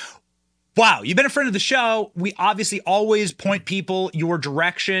mean, wow, you've been a friend of the show. We obviously always point people your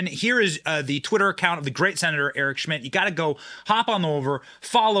direction. Here is the Twitter account of the great Senator Eric Schmitt. You got to go hop on over,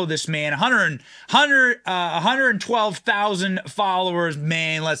 follow this man. 112,000 followers,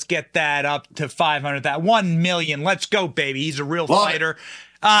 man. Let's get that up to 500,000. 1 million. Let's go, baby. He's a real fighter.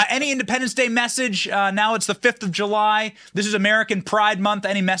 Any Independence Day message? Now it's the 5th of July. This is American Pride Month.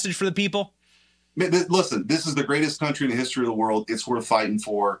 Any message for the people? Listen, this is the greatest country in the history of the world. It's worth fighting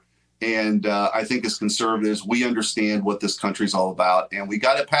for. And I think as conservatives, we understand what this country's all about. And we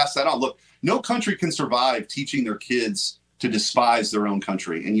got to pass that on. Look, no country can survive teaching their kids to despise their own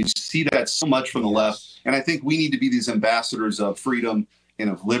country. And you see that so much from the left. And I think we need to be these ambassadors of freedom and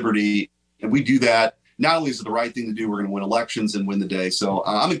of liberty. And we do that. Not only is it the right thing to do, we're going to win elections and win the day. So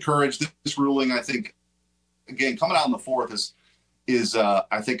I'm encouraged. This ruling, I think, again, coming out on the 4th is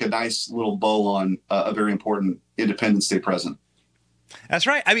I think, a nice little bow on a very important Independence Day present. That's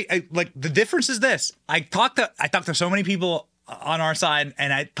right. I mean, like the difference is this. I talked to so many people on our side,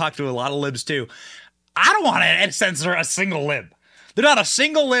 and I talked to a lot of libs too. I don't want to censor a single lib. There's not a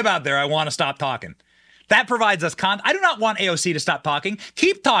single lib out there I want to stop talking. That provides us I do not want AOC to stop talking.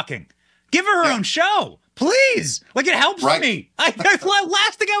 Keep talking. Give her her own show, please. Like, it helps me. The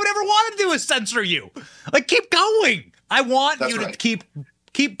last thing I would ever want to do is censor you. Like, keep going. I want you to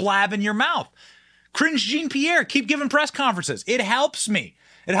keep blabbing your mouth. Cringe Jean Pierre, keep giving press conferences. It helps me.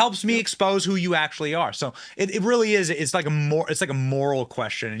 It helps me expose who you actually are. So it really is. It's like a moral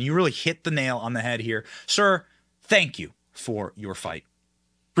question, and you really hit the nail on the head here, sir. Thank you for your fight.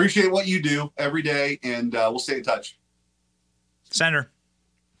 Appreciate what you do every day, and we'll stay in touch. Senator,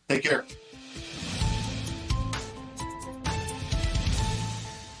 take care.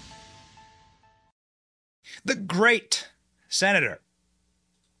 The great senator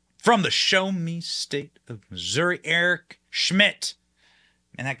from the show me state of Missouri, Eric Schmitt.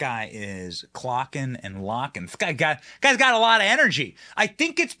 And that guy is clocking and locking. This guy's got a lot of energy. I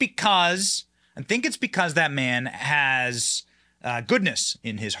think it's because that man has goodness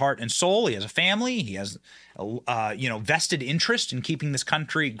in his heart and soul. He has a family. He has vested interest in keeping this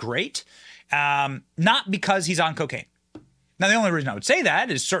country great. Not because he's on cocaine. Now, the only reason I would say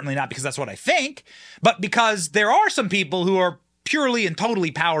that is certainly not because that's what I think, but because there are some people who are purely and totally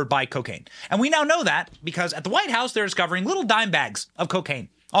powered by cocaine. And we now know that because at the White House, they're discovering little dime bags of cocaine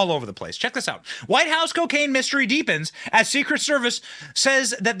all over the place. Check this out. White House cocaine mystery deepens as Secret Service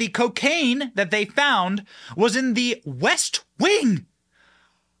says that the cocaine that they found was in the West Wing.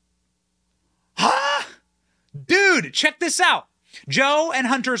 Huh? Dude, check this out. Joe and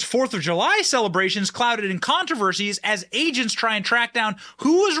Hunter's 4th of July celebrations clouded in controversies as agents try and track down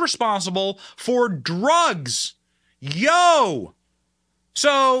who was responsible for drugs. Yo!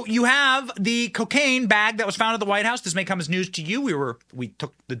 So you have the cocaine bag that was found at the White House. This may come as news to you. We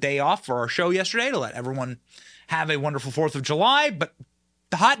took the day off for our show yesterday to let everyone have a wonderful 4th of July, but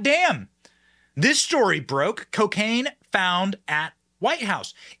the hot damn. This story broke. Cocaine found at White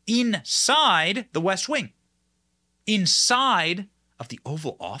House inside the West Wing. Inside of the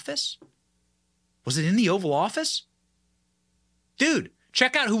Oval Office? Was it in the Oval Office? Dude,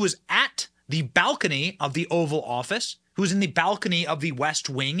 check out who was at the balcony of the Oval Office, who's in the balcony of the West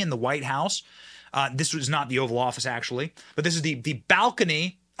Wing in the White House. This was not the Oval Office, actually, but this is the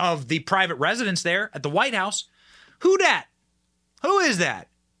balcony of the private residence there at the White House. Who dat? Who is that?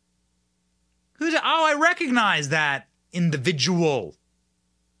 Who's that? Oh, I recognize that individual.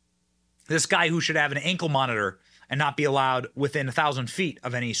 This guy who should have an ankle monitor and not be allowed within 1,000 feet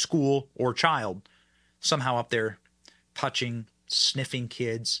of any school or child. Somehow up there touching, sniffing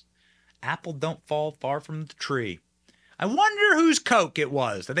kids. Apple don't fall far from the tree. I wonder whose coke it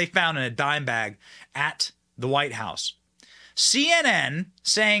was that they found in a dime bag at the White House. CNN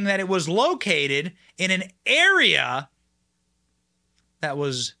saying that it was located in an area that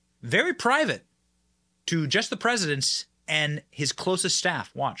was very private to just the president and his closest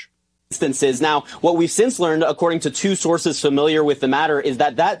staff. Watch. Instances. Now, what we've since learned, according to two sources familiar with the matter, is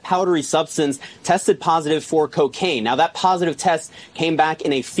that powdery substance tested positive for cocaine. Now, that positive test came back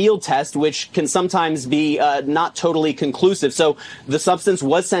in a field test, which can sometimes be not totally conclusive. So the substance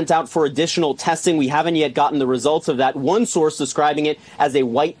was sent out for additional testing. We haven't yet gotten the results of that. One source describing it as a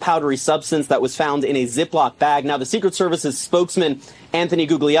white powdery substance that was found in a Ziploc bag. Now, the Secret Service's spokesman, Anthony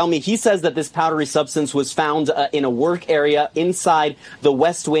Guglielmi, he says that this powdery substance was found in a work area inside the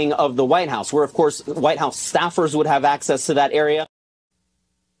West Wing of the White House, where, of course, White House staffers would have access to that area.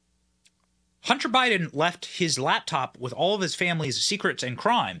 Hunter Biden left his laptop with all of his family's secrets and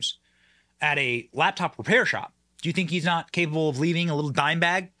crimes at a laptop repair shop. Do you think he's not capable of leaving a little dime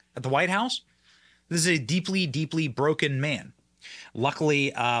bag at the White House? This is a deeply, deeply broken man.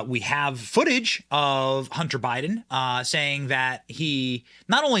 Luckily, we have footage of Hunter Biden saying that he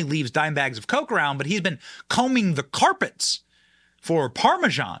not only leaves dime bags of coke around, but he's been combing the carpets for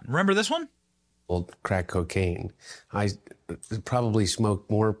Parmesan. Remember this one? Old crack cocaine. I probably smoked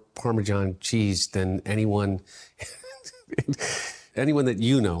more Parmesan cheese than anyone that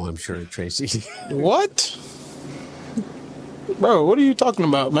you know, I'm sure, Tracy. What? Bro, what are you talking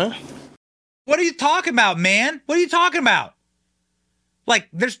about, man? What are you talking about, man? What are you talking about? Like,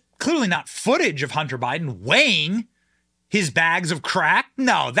 there's clearly not footage of Hunter Biden weighing his bags of crack.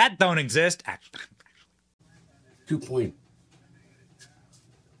 No, that don't exist.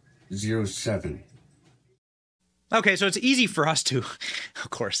 2.07. Okay, so it's easy for us to, of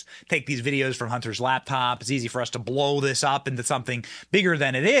course, take these videos from Hunter's laptop. It's easy for us to blow this up into something bigger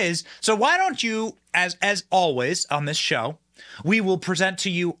than it is. So why don't you, as always on this show, we will present to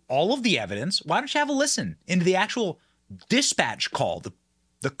you all of the evidence. Why don't you have a listen into the actual dispatch call,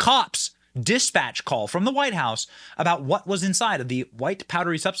 the cops' dispatch call from the White House about what was inside of the white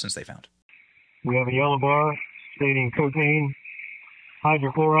powdery substance they found. We have a yellow bar stating cocaine,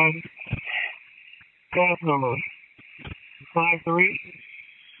 hydrochloride, gas number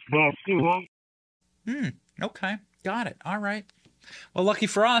 53-21. Okay, got it. All right. Well, lucky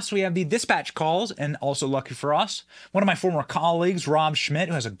for us, we have the dispatch calls, and also lucky for us, one of my former colleagues, Rob Schmitt,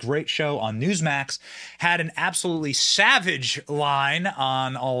 who has a great show on Newsmax, had an absolutely savage line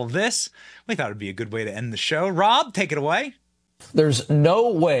on all of this. We thought it'd be a good way to end the show. Rob, take it away. There's no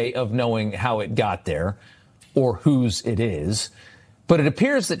way of knowing how it got there or whose it is, but it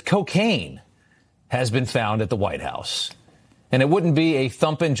appears that cocaine has been found at the White House. And it wouldn't be a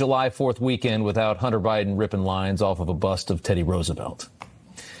thumping July 4th weekend without Hunter Biden ripping lines off of a bust of Teddy Roosevelt.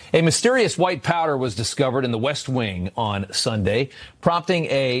 A mysterious white powder was discovered in the West Wing on Sunday, prompting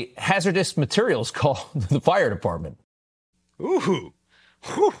a hazardous materials call to the fire department. Ooh,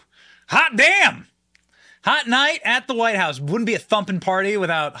 whew. Hot damn! Hot night at the White House. Wouldn't be a thumping party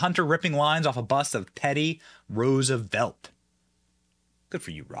without Hunter ripping lines off a bust of Teddy Roosevelt. Good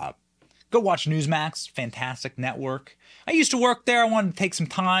for you, Rob. Go watch Newsmax, fantastic network. I used to work there. I wanted to take some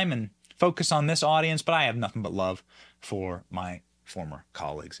time and focus on this audience, but I have nothing but love for my former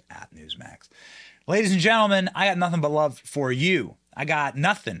colleagues at Newsmax. Ladies and gentlemen, I got nothing but love for you. I got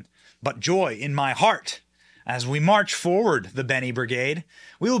nothing but joy in my heart. As we march forward, the Benny Brigade,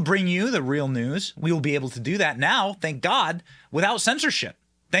 we will bring you the real news. We will be able to do that now, thank God, without censorship.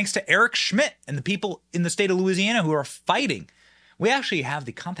 Thanks to Eric Schmitt and the people in the state of Louisiana who are fighting. We actually have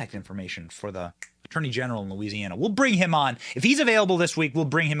the contact information for the Attorney General in Louisiana. We'll bring him on. If he's available this week, we'll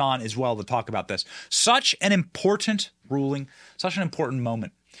bring him on as well to talk about this. Such an important ruling, such an important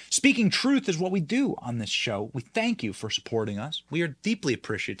moment. Speaking truth is what we do on this show. We thank you for supporting us. We are deeply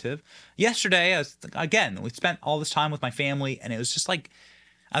appreciative. Yesterday, we spent all this time with my family, and it was just like,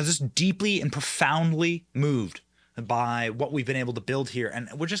 I was just deeply and profoundly moved by what we've been able to build here, and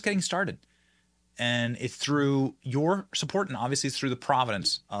we're just getting started. And it's through your support, and obviously it's through the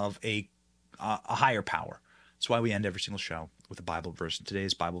providence of a higher power. That's why we end every single show with a Bible verse. And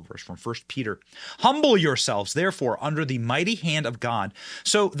today's Bible verse from 1 Peter. Humble yourselves, therefore, under the mighty hand of God,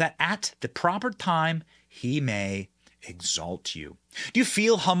 so that at the proper time he may exalt you. Do you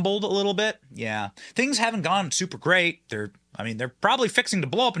feel humbled a little bit? Yeah. Things haven't gone super great. They're probably fixing to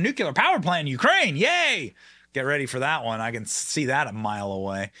blow up a nuclear power plant in Ukraine. Yay! Get ready for that one. I can see that a mile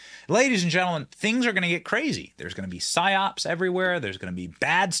away. Ladies and gentlemen, things are going to get crazy. There's going to be psyops everywhere. There's going to be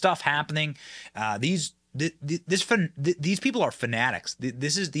bad stuff happening. These people are fanatics.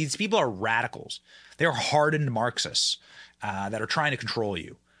 These people are radicals. They are hardened Marxists that are trying to control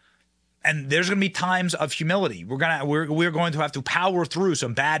you. And there's going to be times of humility. We're going to have to power through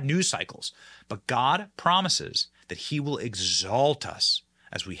some bad news cycles. But God promises that he will exalt us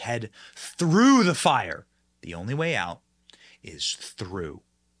as we head through the fire. The only way out is through.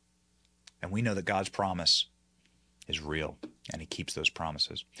 And we know that God's promise is real, and he keeps those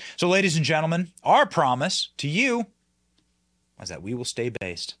promises. So, ladies and gentlemen, our promise to you is that we will stay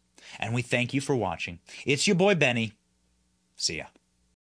based. And we thank you for watching. It's your boy, Benny. See ya.